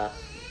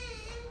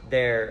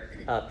 they're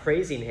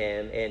praising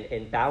him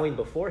and bowing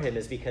before him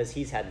is because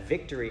he's had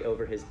victory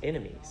over his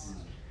enemies.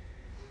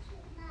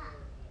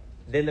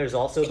 Then there's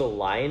also the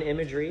lion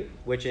imagery,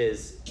 which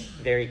is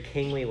very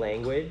kingly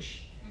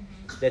language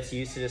that's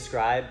used to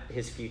describe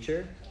his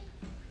future.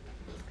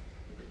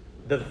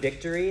 The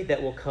victory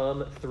that will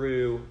come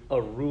through a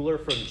ruler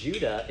from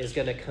Judah is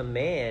going to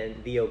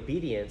command the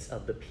obedience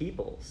of the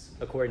peoples,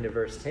 according to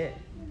verse 10.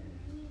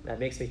 That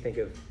makes me think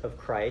of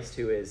Christ,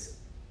 who is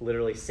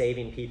literally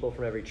saving people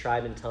from every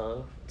tribe and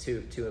tongue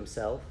to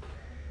himself.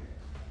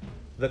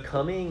 The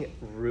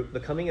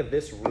coming of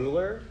this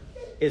ruler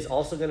is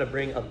also going to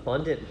bring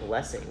abundant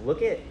blessing.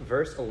 Look at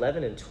verse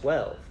 11 and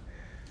 12.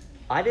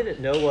 I didn't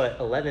know what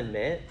 11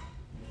 meant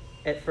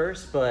at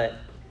first, but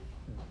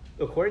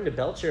according to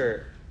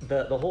Belcher,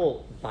 the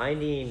whole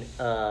binding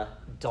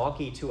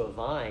donkey to a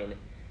vine,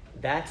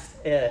 that's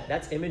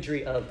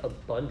imagery of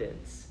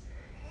abundance.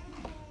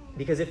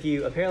 Because if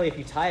you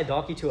tie a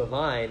donkey to a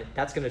vine,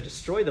 that's going to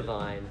destroy the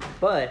vine.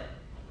 But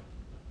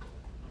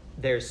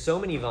there's so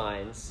many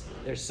vines,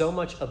 there's so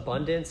much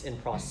abundance and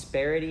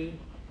prosperity.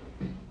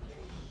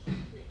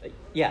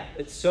 Yeah,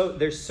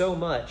 there's so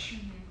much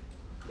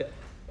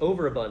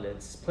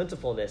overabundance,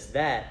 plentifulness,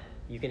 that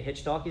you can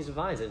hitch donkeys to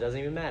vines. It doesn't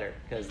even matter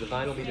because the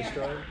vine will be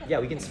destroyed. Yeah,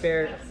 we can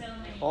spare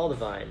all the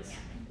vines.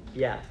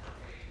 Yeah.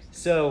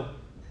 So,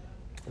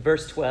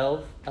 verse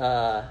 12,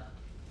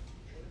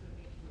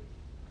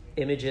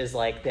 images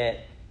like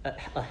that,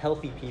 a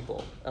healthy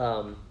people,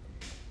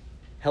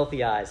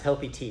 healthy eyes,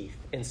 healthy teeth.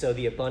 And so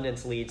the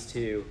abundance leads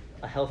to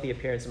a healthy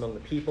appearance among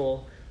the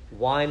people.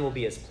 Wine will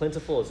be as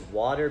plentiful as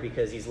water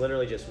because he's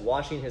literally just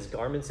washing his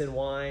garments in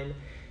wine,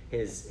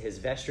 his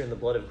vesture in the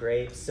blood of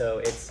grapes. So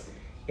it's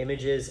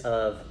images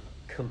of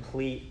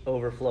complete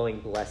overflowing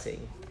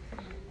blessing.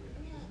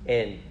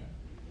 And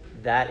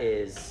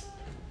that's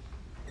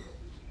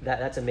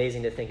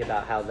amazing to think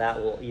about how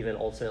that will even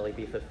ultimately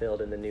be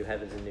fulfilled in the new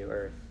heavens and new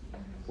earth,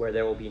 where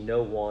there will be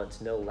no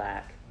want, no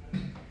lack.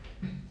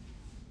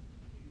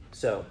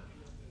 So,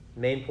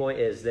 main point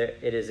is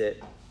an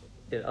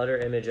utter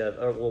image of,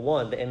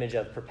 the image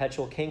of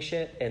perpetual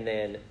kingship, and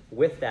then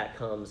with that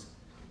comes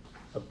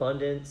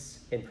abundance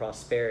and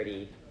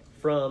prosperity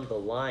from the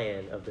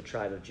Lion of the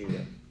tribe of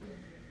Judah.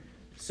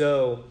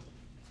 So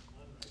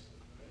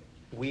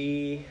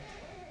we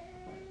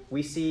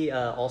see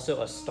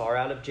also a star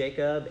out of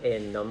Jacob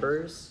in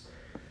Numbers.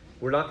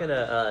 We're not going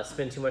to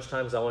spend too much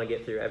time because I want to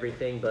get through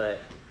everything, but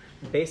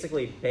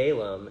basically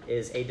Balaam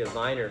is a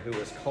diviner who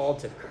was called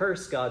to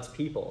curse God's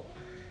people.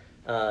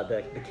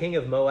 The king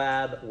of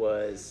Moab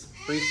was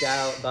freaked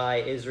out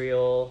by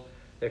Israel.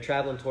 They're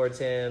traveling towards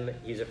him.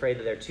 He's afraid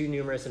that they're too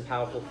numerous and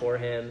powerful for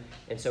him,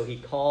 and so he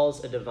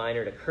calls a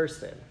diviner to curse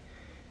them.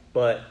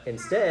 But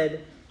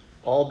instead,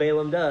 all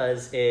Balaam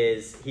does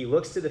is he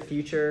looks to the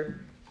future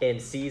and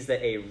sees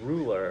that a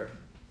ruler,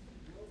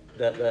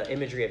 the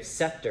imagery of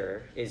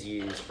scepter is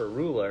used for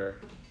ruler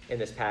in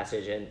this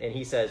passage, and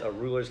he says a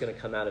ruler is going to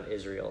come out of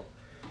Israel.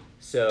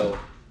 So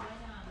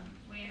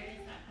Where is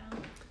that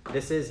found?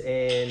 this is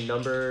in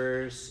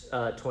Numbers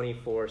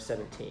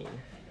 24:17.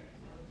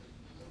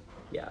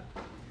 Yeah.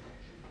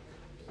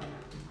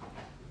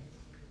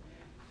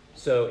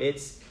 So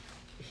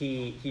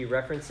he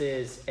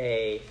references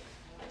a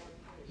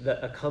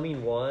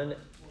coming one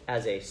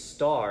as a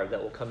star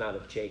that will come out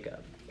of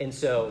Jacob. And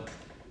so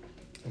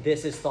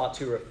this is thought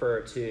to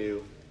refer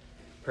to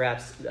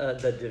perhaps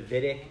the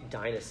Davidic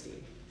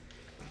dynasty.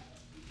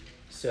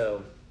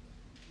 So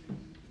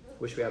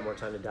wish we had more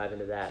time to dive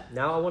into that.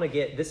 Now I want to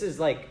get, this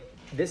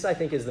I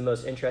think is the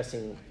most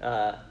interesting,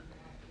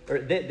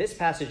 this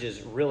passage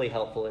is really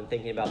helpful in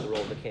thinking about the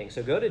role of the king.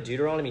 So go to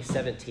Deuteronomy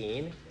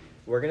 17.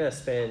 We're going to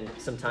spend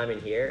some time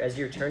in here. As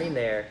you're turning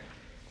there,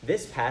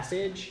 this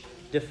passage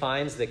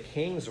defines the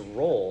king's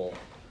role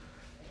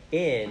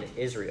in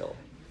Israel.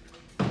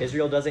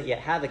 Israel doesn't yet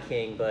have a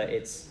king, but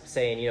it's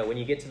saying, when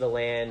you get to the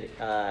land,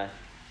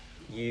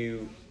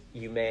 you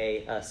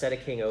may set a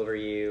king over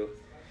you.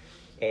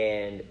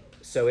 And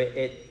so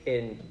it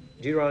in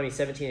Deuteronomy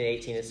 17 and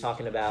 18, it's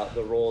talking about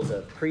the roles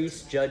of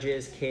priests,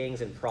 judges,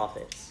 kings, and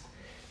prophets.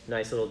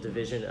 Nice little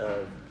division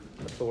of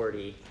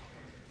authority.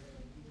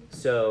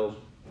 So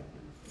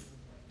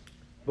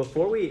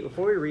before we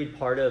read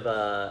part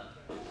of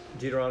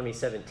Deuteronomy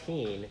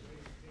 17,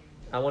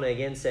 I want to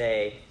again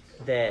say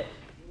that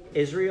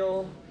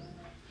Israel.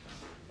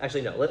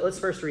 Actually, no. Let's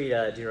first read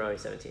Deuteronomy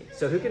 17.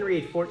 So who can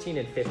read 14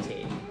 and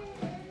 15?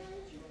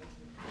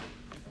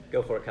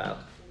 Go for it, Kyle.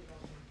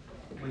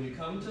 When you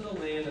come to the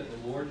land that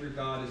the Lord your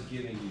God is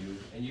giving you,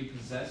 and you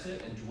possess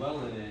it and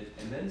dwell in it,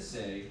 and then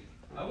say,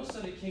 I will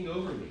set a king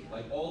over me,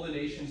 like all the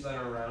nations that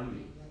are around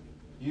me.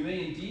 You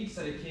may indeed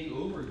set a king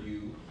over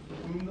you,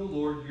 whom the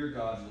Lord your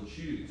God will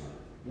choose.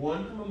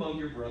 One from among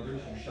your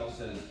brothers you shall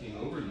set as king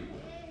over you.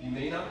 You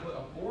may not put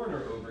a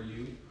foreigner over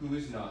you who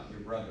is not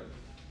your brother.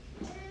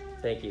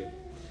 Thank you.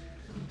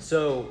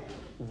 So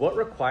what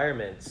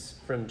requirements,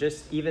 from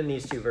just even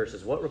these two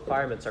verses, what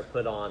requirements are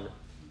put on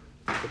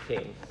the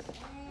king?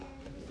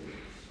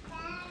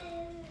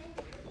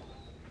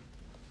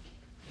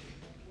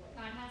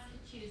 God has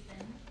to choose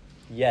them.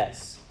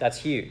 Yes, that's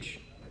huge.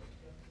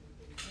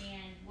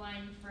 And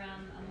one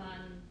from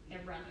among their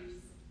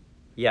brothers.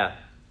 Yeah,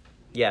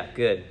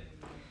 good.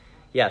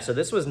 Yeah, so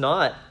this was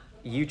not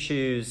you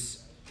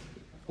choose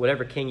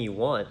whatever king you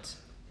want.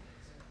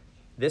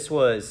 This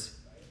was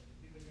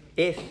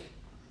if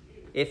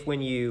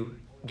when you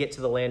get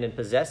to the land and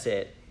possess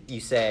it, you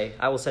say,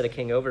 I will set a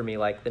king over me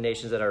like the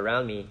nations that are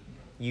around me.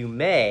 You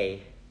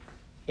may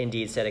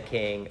indeed set a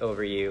king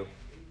over you,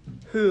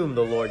 whom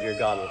the Lord your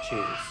God will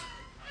choose.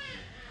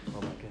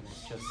 Oh my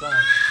goodness, Josiah.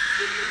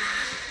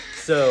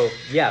 So,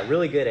 yeah,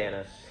 really good,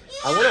 Anna.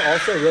 I want to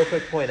also real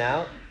quick point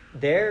out,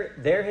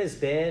 there has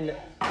been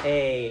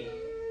a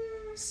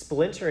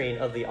splintering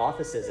of the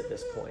offices at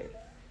this point.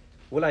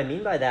 What I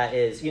mean by that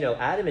is,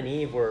 Adam and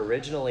Eve were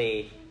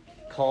originally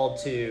called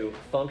to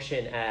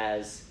function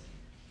as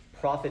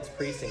prophets,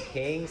 priests, and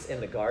kings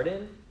in the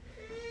garden.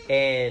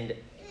 And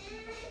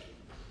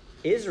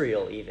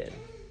Israel even,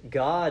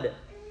 God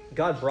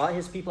brought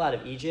his people out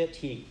of Egypt.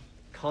 He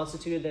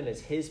constituted them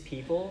as his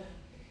people.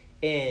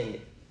 And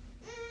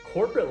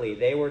corporately,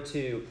 they were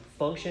to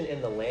function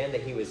in the land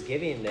that he was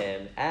giving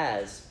them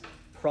as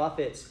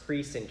prophets,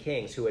 priests, and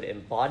kings who would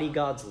embody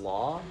God's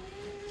law,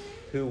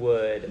 who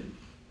would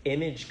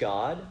image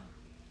God.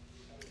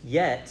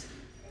 Yet,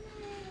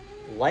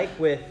 like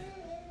with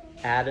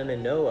Adam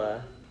and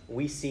Noah,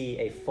 we see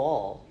a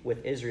fall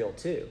with Israel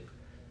too.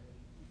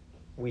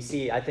 We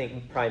see, I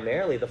think,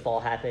 primarily the fall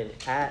happened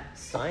at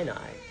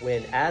Sinai,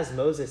 when as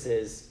Moses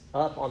is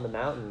up on the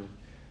mountain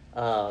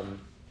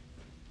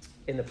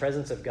in the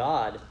presence of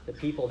God, the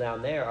people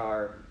down there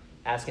are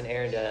asking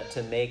Aaron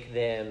to make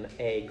them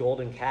a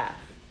golden calf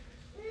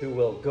who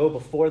will go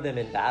before them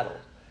in battle,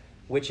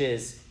 which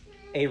is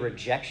a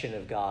rejection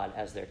of God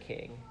as their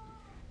king.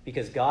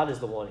 Because God is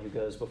the one who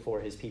goes before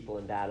his people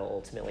in battle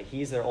ultimately.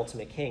 He's their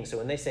ultimate king. So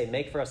when they say,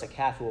 make for us a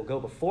calf who will go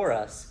before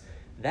us,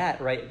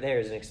 that right there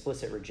is an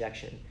explicit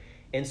rejection.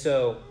 And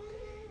so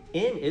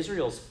in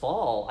Israel's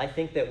fall, I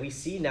think that we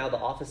see now the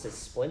offices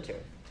splinter.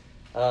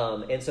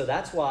 And so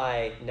that's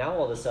why now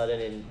all of a sudden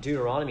in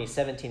Deuteronomy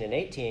 17 and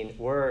 18,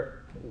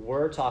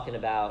 we're talking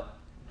about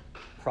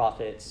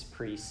prophets,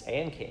 priests,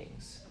 and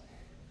kings.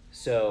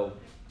 So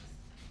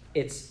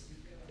it's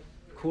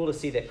cool to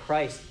see that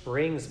Christ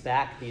brings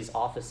back these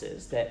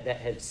offices that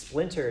had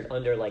splintered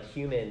under like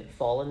human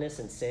fallenness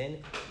and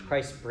sin.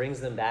 Christ brings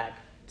them back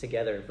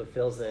together and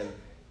fulfills them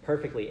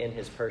perfectly in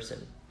his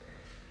person.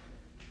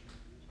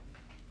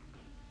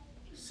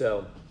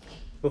 So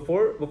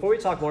before we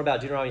talk more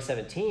about Deuteronomy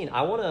 17,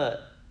 I want to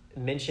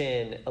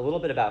mention a little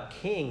bit about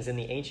kings in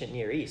the ancient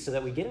Near East so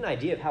that we get an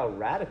idea of how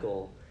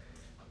radical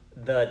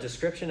the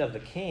description of the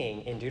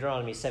king in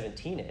Deuteronomy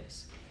 17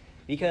 is.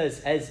 Because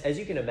as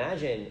you can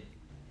imagine,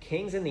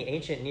 kings in the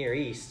ancient Near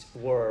East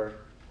were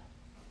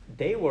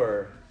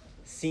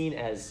seen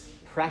as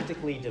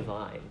practically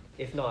divine,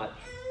 if not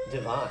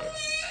divine.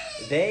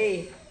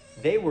 They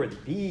were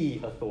the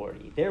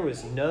authority. There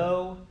was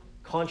no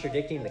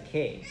contradicting the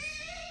king.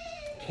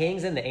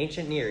 Kings in the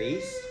ancient Near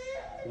East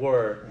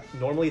were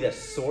normally the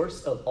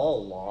source of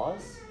all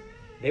laws.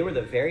 They were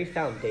the very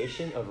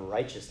foundation of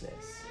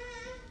righteousness.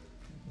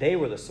 They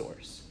were the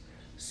source.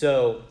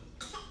 So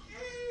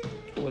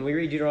when we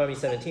read Deuteronomy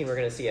 17, we're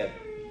going to see a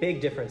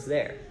big difference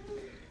there.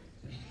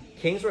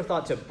 Kings were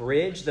thought to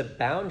bridge the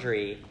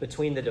boundary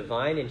between the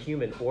divine and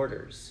human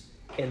orders,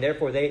 and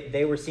therefore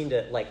they were seen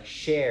to like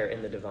share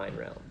in the divine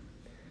realm.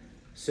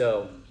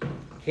 So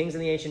kings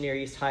in the ancient Near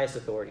East, highest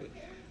authority.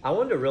 I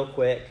wanted to real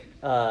quick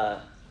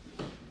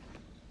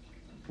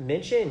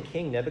mention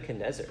King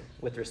Nebuchadnezzar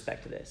with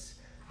respect to this.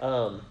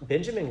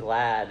 Benjamin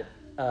Glad,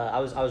 I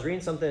was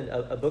reading something,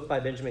 a book by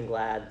Benjamin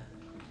Glad.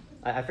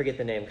 I forget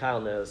the name,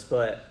 Kyle knows,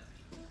 but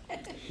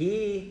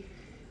he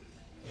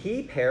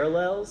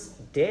parallels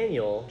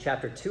Daniel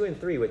chapter 2 and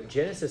 3 with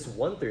Genesis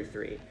 1 through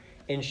 3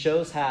 and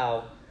shows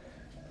how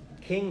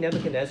King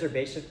Nebuchadnezzar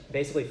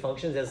basically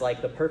functions as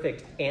like the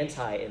perfect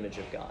anti-image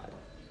of God.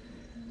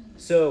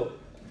 So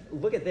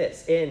look at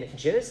this. In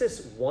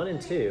Genesis 1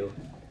 and 2,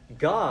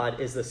 God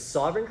is the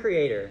sovereign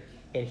creator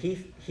and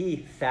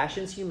he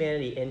fashions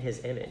humanity in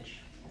his image.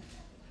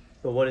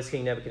 But what does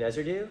King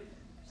Nebuchadnezzar do?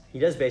 He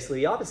does basically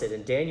the opposite.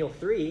 In Daniel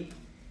 3,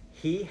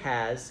 he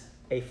has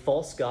a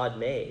false god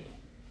made,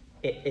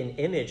 an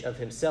image of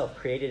himself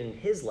created in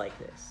his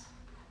likeness.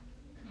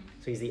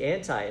 So he's the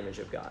anti-image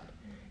of God.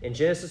 In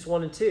Genesis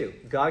 1 and 2,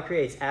 God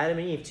creates Adam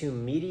and Eve to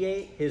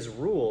mediate his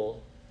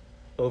rule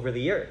over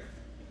the earth.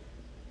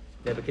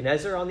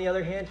 Nebuchadnezzar, on the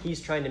other hand,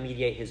 he's trying to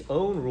mediate his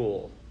own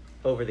rule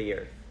over the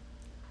earth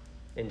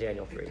in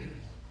Daniel 3.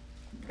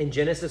 In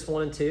Genesis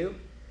 1 and 2,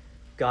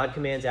 God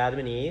commands Adam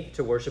and Eve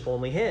to worship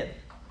only him.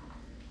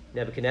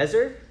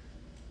 Nebuchadnezzar,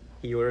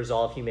 he orders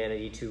all of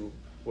humanity to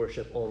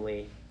worship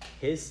only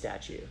his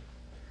statue.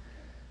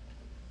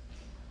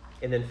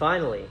 And then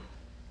finally,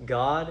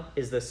 God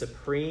is the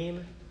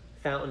supreme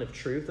fountain of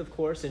truth, of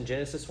course, in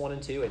Genesis 1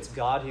 and 2. It's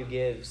God who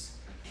gives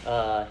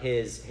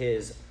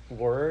his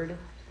word.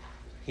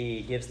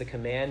 He gives the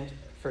command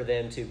for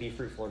them to be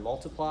fruitful and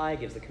multiply,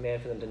 gives the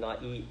command for them to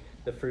not eat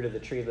the fruit of the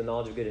tree of the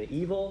knowledge of good and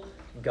evil.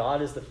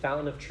 God is the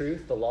fountain of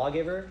truth, the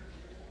lawgiver.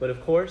 But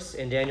of course,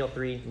 in Daniel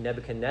 3,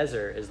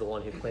 Nebuchadnezzar is the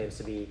one who claims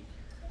to be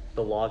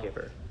the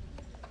lawgiver.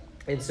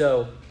 And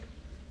so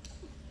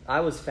I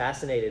was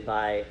fascinated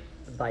by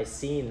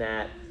seeing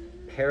that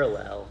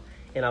parallel,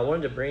 and I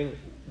wanted to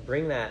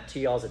bring that to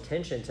y'all's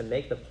attention to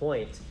make the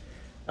point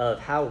of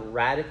how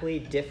radically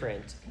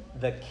different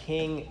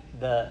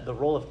the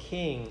role of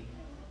king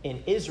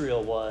in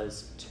Israel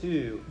was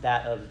to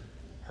that of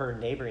her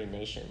neighboring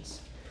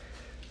nations.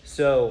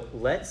 So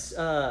let's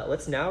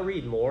now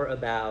read more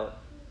about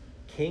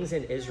kings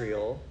in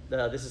Israel.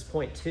 This is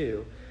point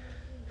 2.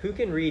 Who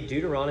can read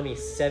Deuteronomy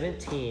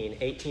 17,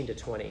 18 to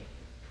 20?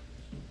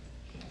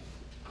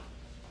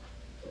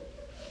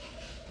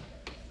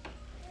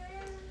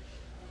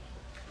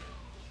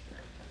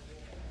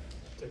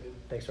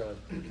 Thanks, Ron.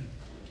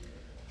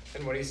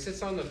 And when he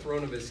sits on the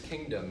throne of his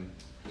kingdom,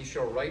 he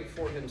shall write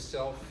for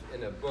himself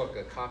in a book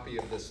a copy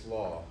of this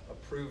law,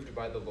 approved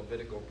by the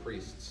Levitical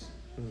priests.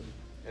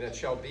 And it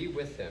shall be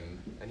with him,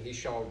 and he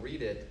shall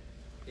read in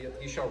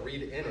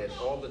it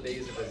all the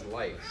days of his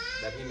life,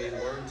 that he may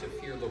learn to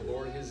fear the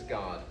Lord his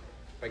God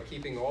by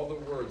keeping all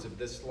the words of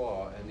this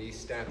law and these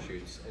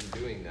statutes and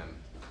doing them,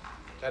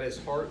 that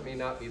his heart may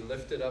not be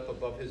lifted up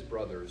above his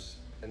brothers,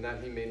 and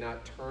that he may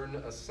not turn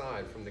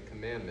aside from the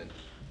commandment,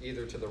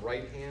 either to the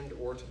right hand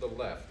or to the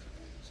left,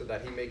 so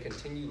that he may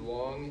continue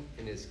long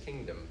in his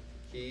kingdom,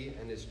 he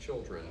and his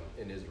children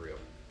in Israel.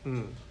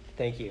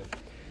 Thank you.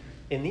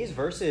 In these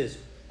verses,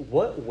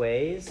 what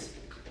ways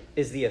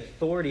is the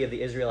authority of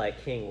the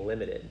Israelite king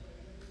limited?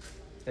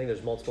 I think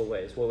there's multiple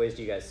ways. What ways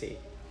do you guys see?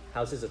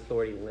 How's his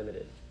authority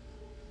limited?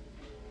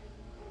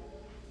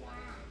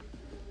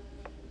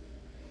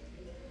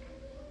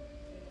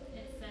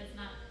 It says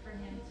not for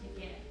him to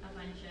get a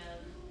bunch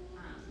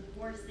of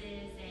horses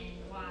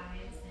and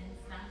wives and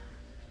stuff.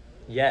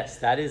 Yes,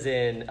 that is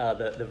in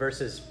the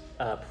verses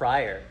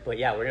prior. But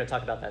yeah, we're going to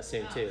talk about that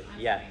soon too.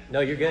 Yeah.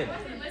 No, you're good. I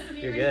wasn't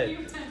listening You're when good.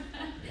 you said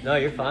that. No,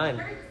 you're fine.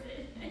 Person.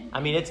 I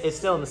mean, it's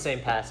still in the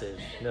same passage.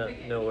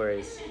 No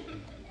worries.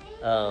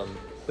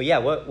 But yeah,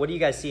 what do you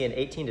guys see in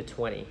 18 to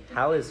 20?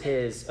 How is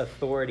his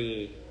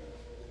authority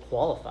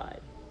qualified,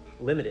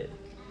 limited?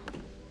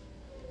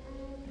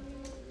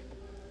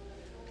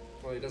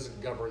 Well, he doesn't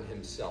govern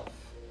himself,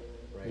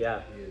 right?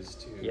 Yeah. He is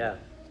to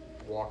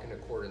walk in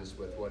accordance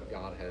with what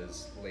God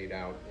has laid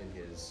out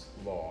in his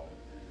law.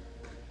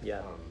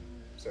 Yeah.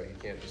 So he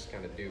can't just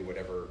kind of do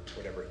whatever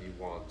he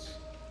wants.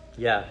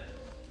 Yeah.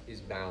 He's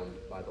bound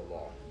by the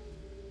law.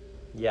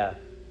 Yeah.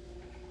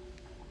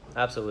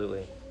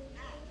 Absolutely.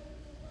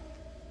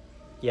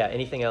 Yeah,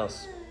 anything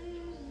else?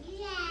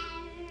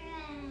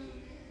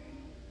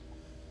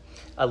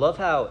 I love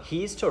how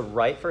he's to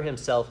write for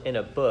himself in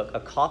a book a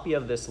copy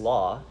of this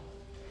law.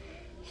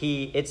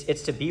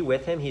 It's to be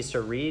with him. He's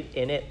to read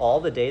in it all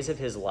the days of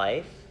his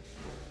life,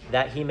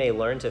 that he may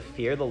learn to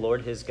fear the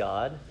Lord his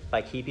God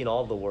by keeping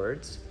all the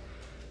words.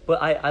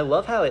 But I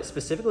love how it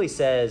specifically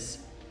says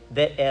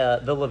that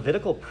the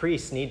Levitical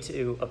priests need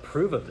to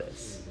approve of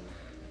this.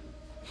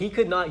 He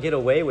could not get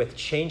away with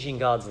changing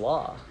God's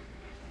law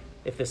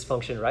if this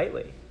functioned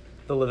rightly.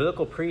 The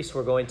Levitical priests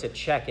were going to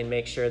check and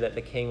make sure that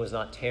the king was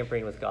not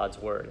tampering with God's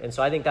word. And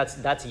so I think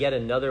that's yet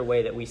another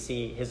way that we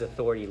see his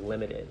authority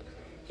limited.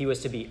 He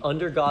was to be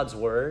under God's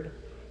word.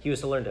 He was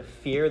to learn to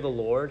fear the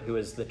Lord, who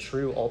is the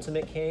true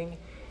ultimate king.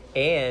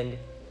 And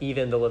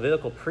even the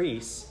Levitical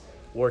priests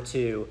were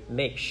to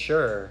make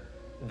sure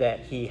that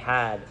he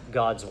had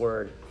God's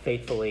word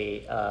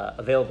faithfully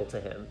available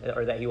to him,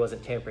 or that he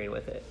wasn't tampering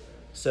with it.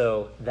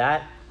 So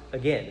that,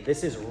 again,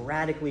 this is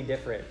radically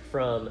different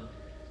from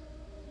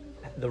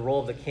the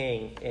role of the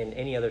king in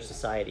any other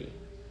society.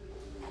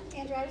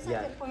 Andrew, I just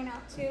have to point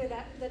out, too,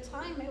 that the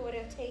time it would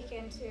have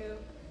taken to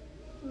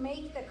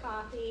make the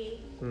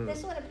copy,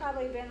 this would have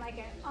probably been like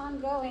an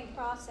ongoing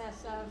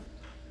process of,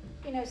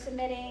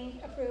 submitting,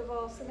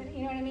 approval, you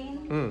know what I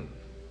mean?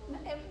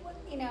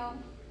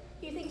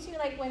 You think, too,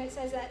 like when it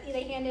says that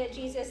they handed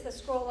Jesus the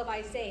scroll of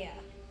Isaiah.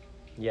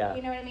 Yeah.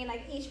 You know what I mean?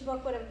 Like each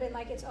book would have been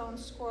like its own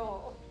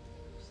scroll.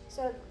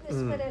 So this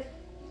would have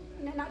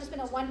not just been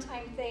a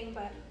one-time thing,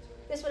 but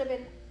this would have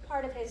been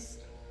part of his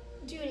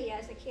duty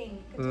as a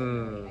king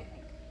continually, I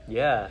think.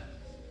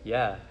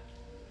 Yeah,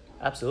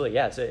 absolutely.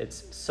 Yeah, so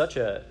it's such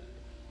a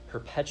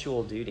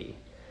perpetual duty.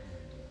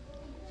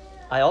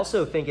 I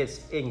also think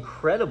it's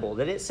incredible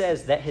that it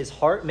says that his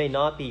heart may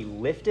not be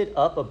lifted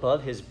up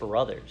above his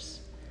brothers.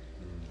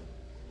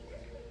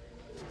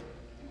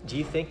 Do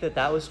you think that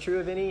that was true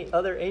of any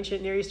other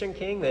ancient Near Eastern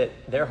king, that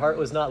their heart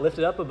was not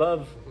lifted up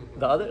above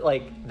the other?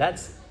 Like,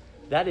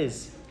 that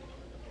is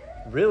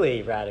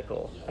really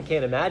radical. I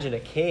can't imagine a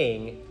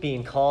king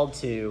being called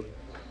to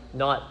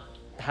not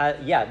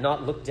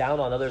look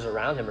down on others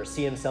around him or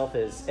see himself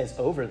as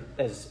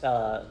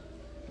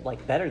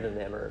better than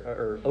them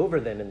or over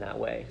them in that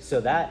way.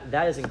 So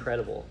that is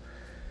incredible.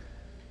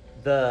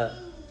 The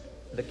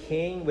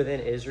king within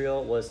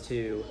Israel was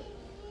to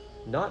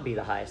not be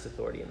the highest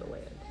authority in the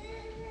land.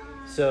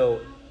 So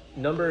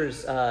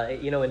Numbers,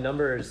 in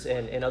Numbers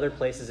and in other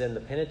places in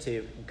the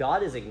Pentateuch,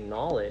 God is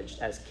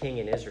acknowledged as king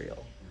in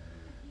Israel.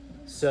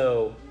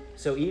 So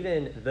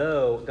even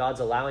though God's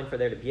allowing for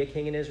there to be a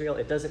king in Israel,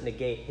 it doesn't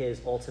negate his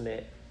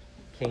ultimate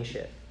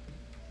kingship.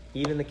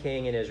 Even the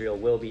king in Israel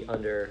will be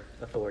under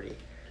authority.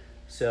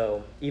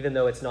 So even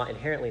though it's not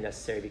inherently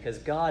necessary, because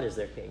God is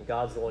their king,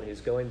 God's the one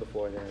who's going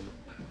before them,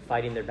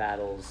 fighting their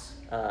battles,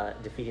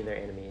 defeating their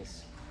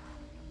enemies.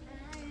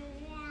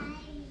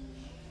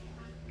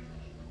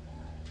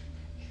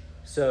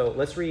 So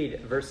let's read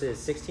verses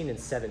 16 and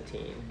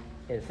 17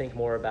 and think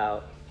more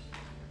about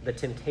the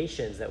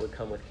temptations that would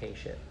come with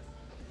kingship.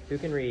 Who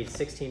can read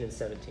 16 and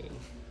 17?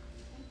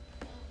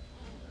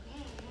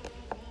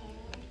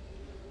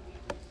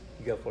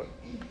 You go for it.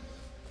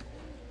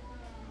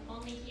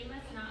 Only he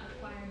must not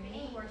acquire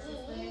many horses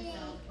for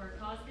himself, or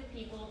cause the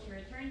people to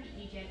return to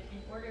Egypt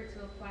in order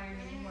to acquire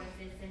many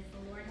horses, since the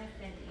Lord has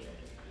said to you,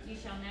 you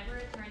shall never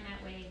return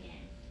that way again.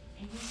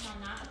 And he shall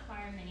not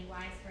acquire many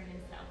wives for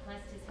himself,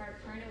 lest his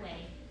heart turn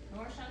away,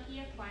 nor shall he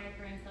acquire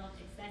for himself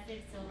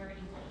excessive silver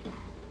and gold.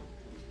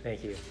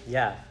 Thank you.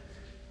 Yeah.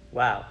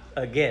 Wow.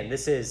 Again,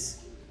 this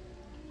is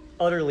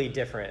utterly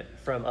different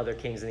from other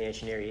kings in the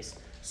ancient Near East.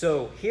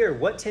 So here,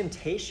 what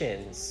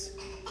temptations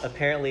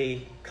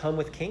apparently come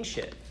with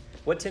kingship?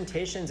 What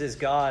temptations is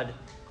God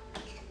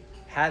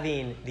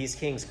having these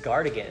kings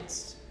guard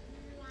against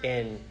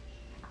in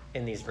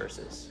these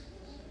verses?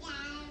 So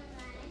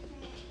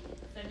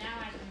now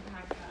I can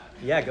talk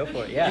about. Yeah, go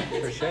for it. Yeah,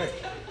 for sure.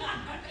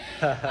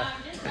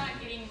 Just not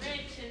getting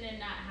rich and then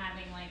not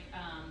having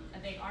a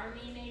big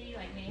army, maybe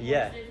like many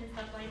horses and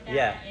stuff like that.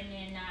 Yeah. And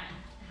then not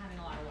having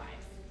a lot of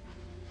wives.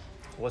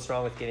 What's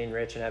wrong with getting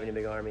rich and having a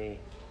big army?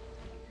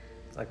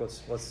 Like,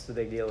 what's the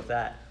big deal with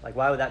that? Like,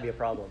 why would that be a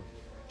problem?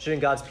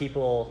 Shouldn't God's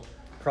people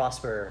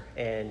prosper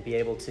and be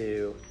able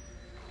to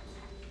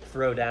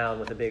throw down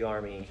with a big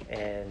army?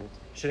 And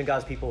shouldn't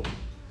God's people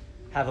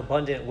have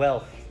abundant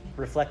wealth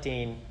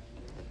reflecting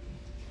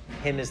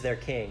him as their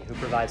king who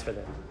provides for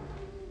them?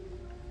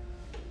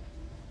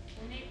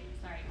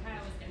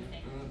 Kyle was going to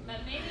say,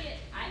 but maybe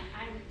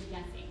I'm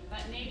guessing,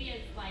 but maybe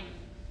it's like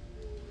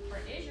for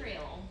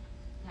Israel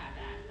to have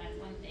that. That's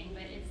one thing,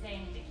 but it's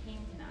saying the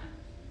king cannot.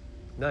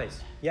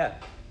 Nice. Yeah.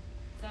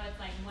 So it's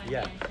like one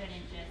man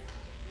shouldn't just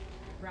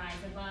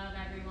rise above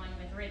everyone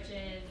with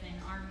riches and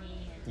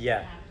army. And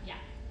Yeah. Yeah.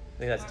 I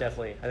think that's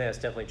definitely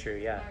true.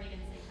 Yeah. What are you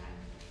going to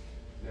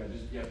say,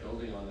 Kyle?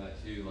 Building on that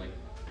too,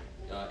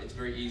 it's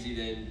very easy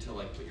then to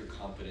put your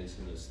confidence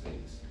in those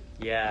things.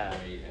 Yeah.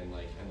 Right? And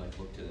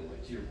look to them.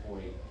 Like to your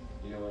point,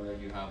 whenever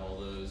you have all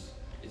those,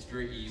 it's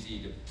very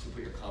easy to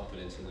put your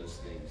confidence in those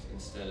things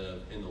instead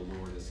of in the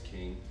Lord as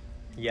King.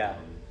 Yeah.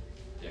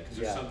 Because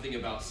there's something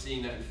about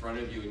seeing that in front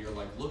of you and you're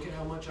like, look at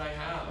how much I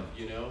have,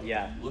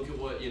 Yeah. Look at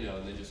what,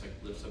 and then just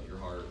lifts up your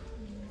heart.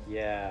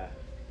 Yeah.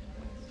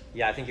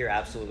 Yeah, I think you're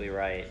absolutely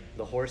right.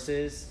 The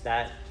horses,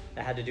 that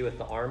had to do with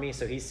the army.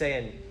 So he's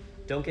saying,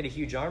 don't get a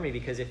huge army,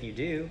 because if you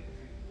do,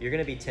 you're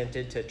going to be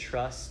tempted to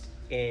trust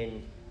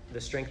in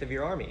the strength of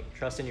your army,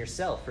 trust in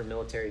yourself for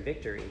military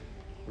victory,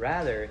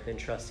 rather than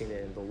trusting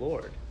in the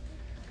Lord.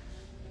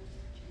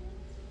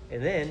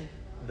 And then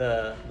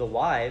the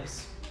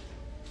wives,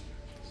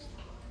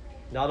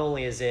 not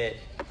only is it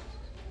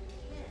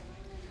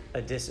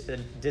a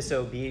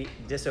disobeying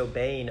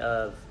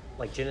of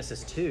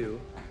Genesis 2,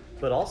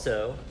 but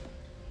also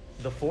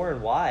the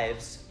foreign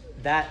wives,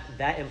 that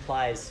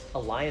implies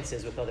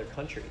alliances with other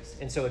countries.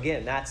 And so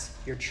again,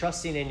 you're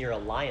trusting in your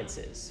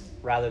alliances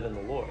rather than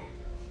the Lord.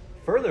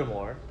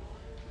 Furthermore,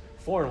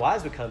 foreign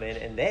wives would come in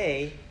and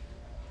they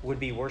would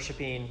be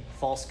worshiping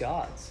false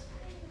gods.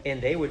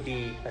 And they would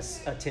be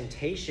a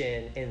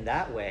temptation in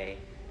that way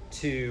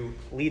to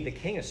lead the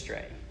king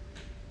astray.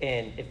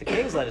 And if the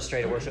king's led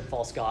astray to worship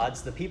false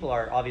gods, the people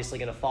are obviously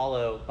going to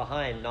follow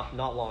behind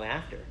not long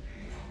after.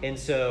 And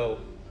so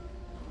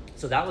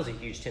that was a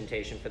huge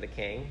temptation for the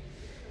king.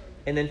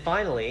 And then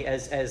finally,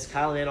 as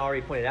Kyle and Ann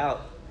already pointed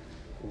out,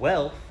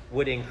 wealth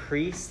would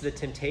increase the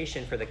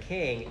temptation for the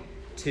king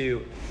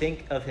to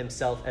think of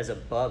himself as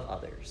above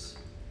others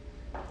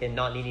and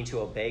not needing to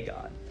obey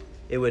God.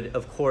 It would,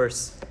 of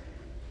course,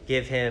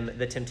 give him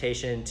the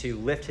temptation to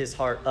lift his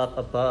heart up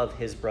above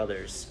his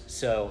brothers.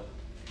 So,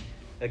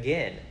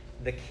 again,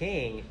 the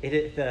king,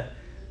 the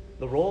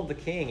role of the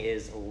king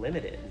is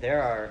limited.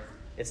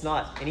 It's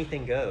not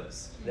anything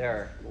goes. There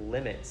are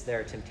limits. There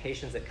are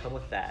temptations that come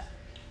with that.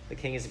 The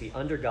king is to be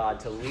under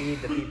God, to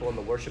lead the people in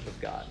the worship of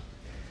God.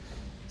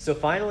 So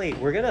finally,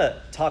 we're going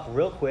to talk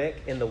real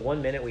quick in the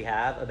 1 minute we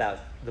have about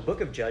the book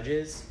of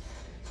Judges.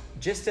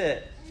 Just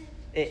to,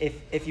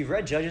 if you've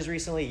read Judges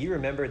recently, you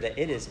remember that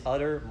it is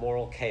utter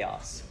moral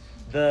chaos.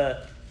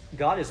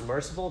 God is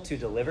merciful to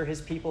deliver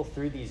his people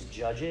through these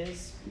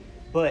judges,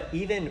 but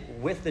even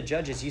with the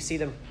judges, you see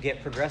them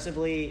get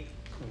progressively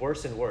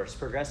worse and worse,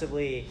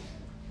 progressively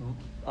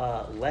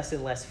less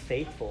and less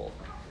faithful.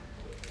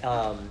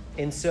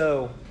 And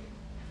so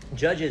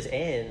Judges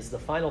ends the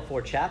final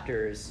 4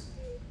 chapters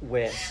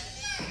with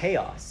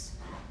chaos.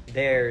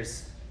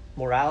 There's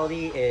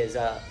morality is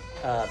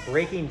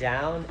breaking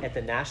down at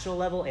the national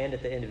level and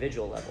at the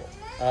individual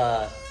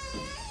level.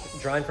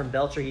 Drawing from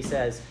Belcher, he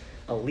says,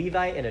 a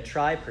Levite and a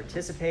tribe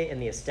participate in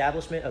the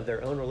establishment of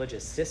their own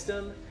religious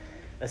system.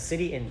 A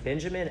city in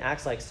Benjamin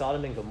acts like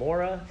Sodom and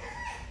Gomorrah.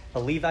 A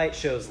Levite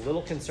shows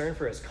little concern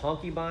for his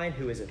concubine,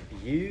 who is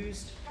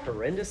abused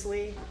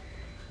horrendously.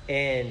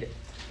 And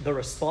the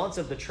response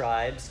of the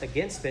tribes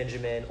against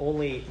Benjamin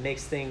only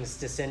makes things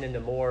descend into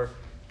more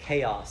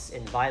chaos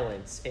and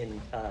violence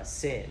and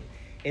sin.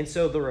 And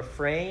so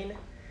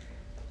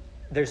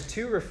there's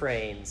 2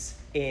 refrains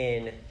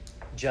in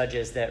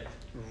Judges that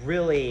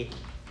really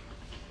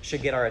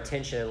should get our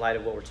attention in light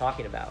of what we're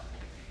talking about.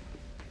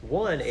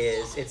 One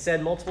is, it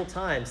said multiple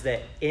times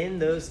that in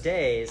those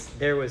days,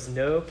 there was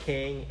no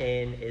king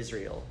in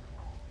Israel.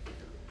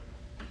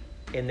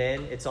 And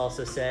then it's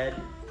also said,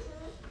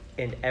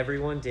 and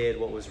everyone did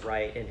what was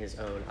right in his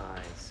own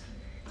eyes.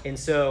 And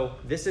so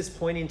this is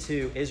pointing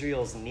to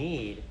Israel's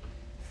need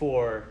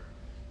for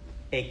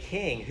a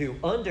king who,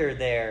 under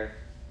their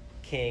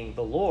king,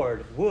 the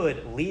Lord,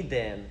 would lead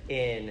them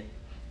in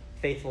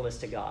faithfulness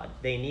to God.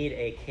 They need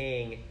a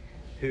king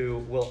who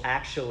will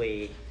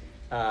actually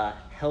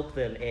help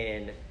them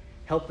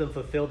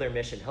fulfill their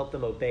mission, help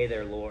them obey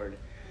their Lord.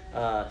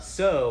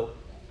 So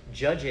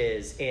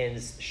Judges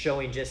ends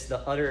showing just the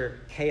utter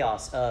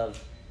chaos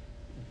of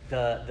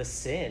the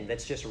sin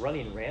that's just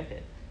running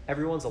rampant.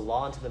 Everyone's a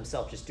law unto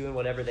themselves, just doing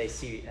whatever they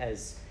see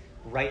as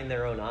right in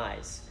their own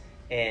eyes.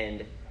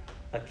 And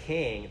a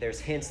king,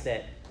 there's hints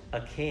that a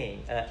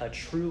king, a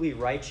truly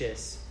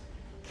righteous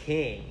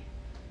king,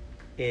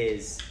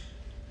 is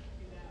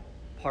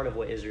part of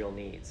what Israel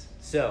needs.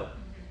 So,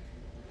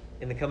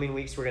 in the coming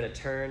weeks, we're going to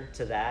turn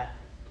to that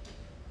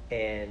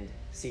and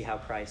see how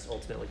Christ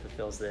ultimately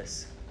fulfills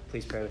this.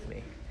 Please pray with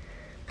me.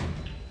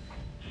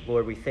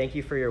 Lord, we thank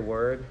you for your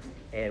word,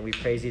 and we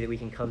praise you that we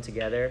can come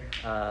together.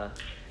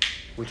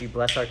 Would you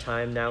bless our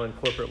time now in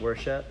corporate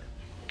worship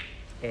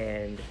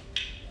and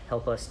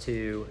help us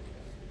to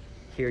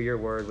hear your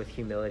word with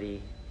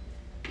humility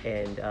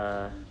and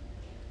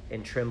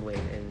trembling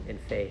and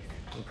faith.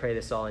 We pray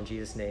this all in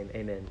Jesus' name.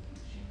 Amen.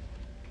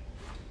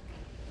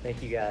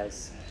 Thank you,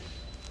 guys.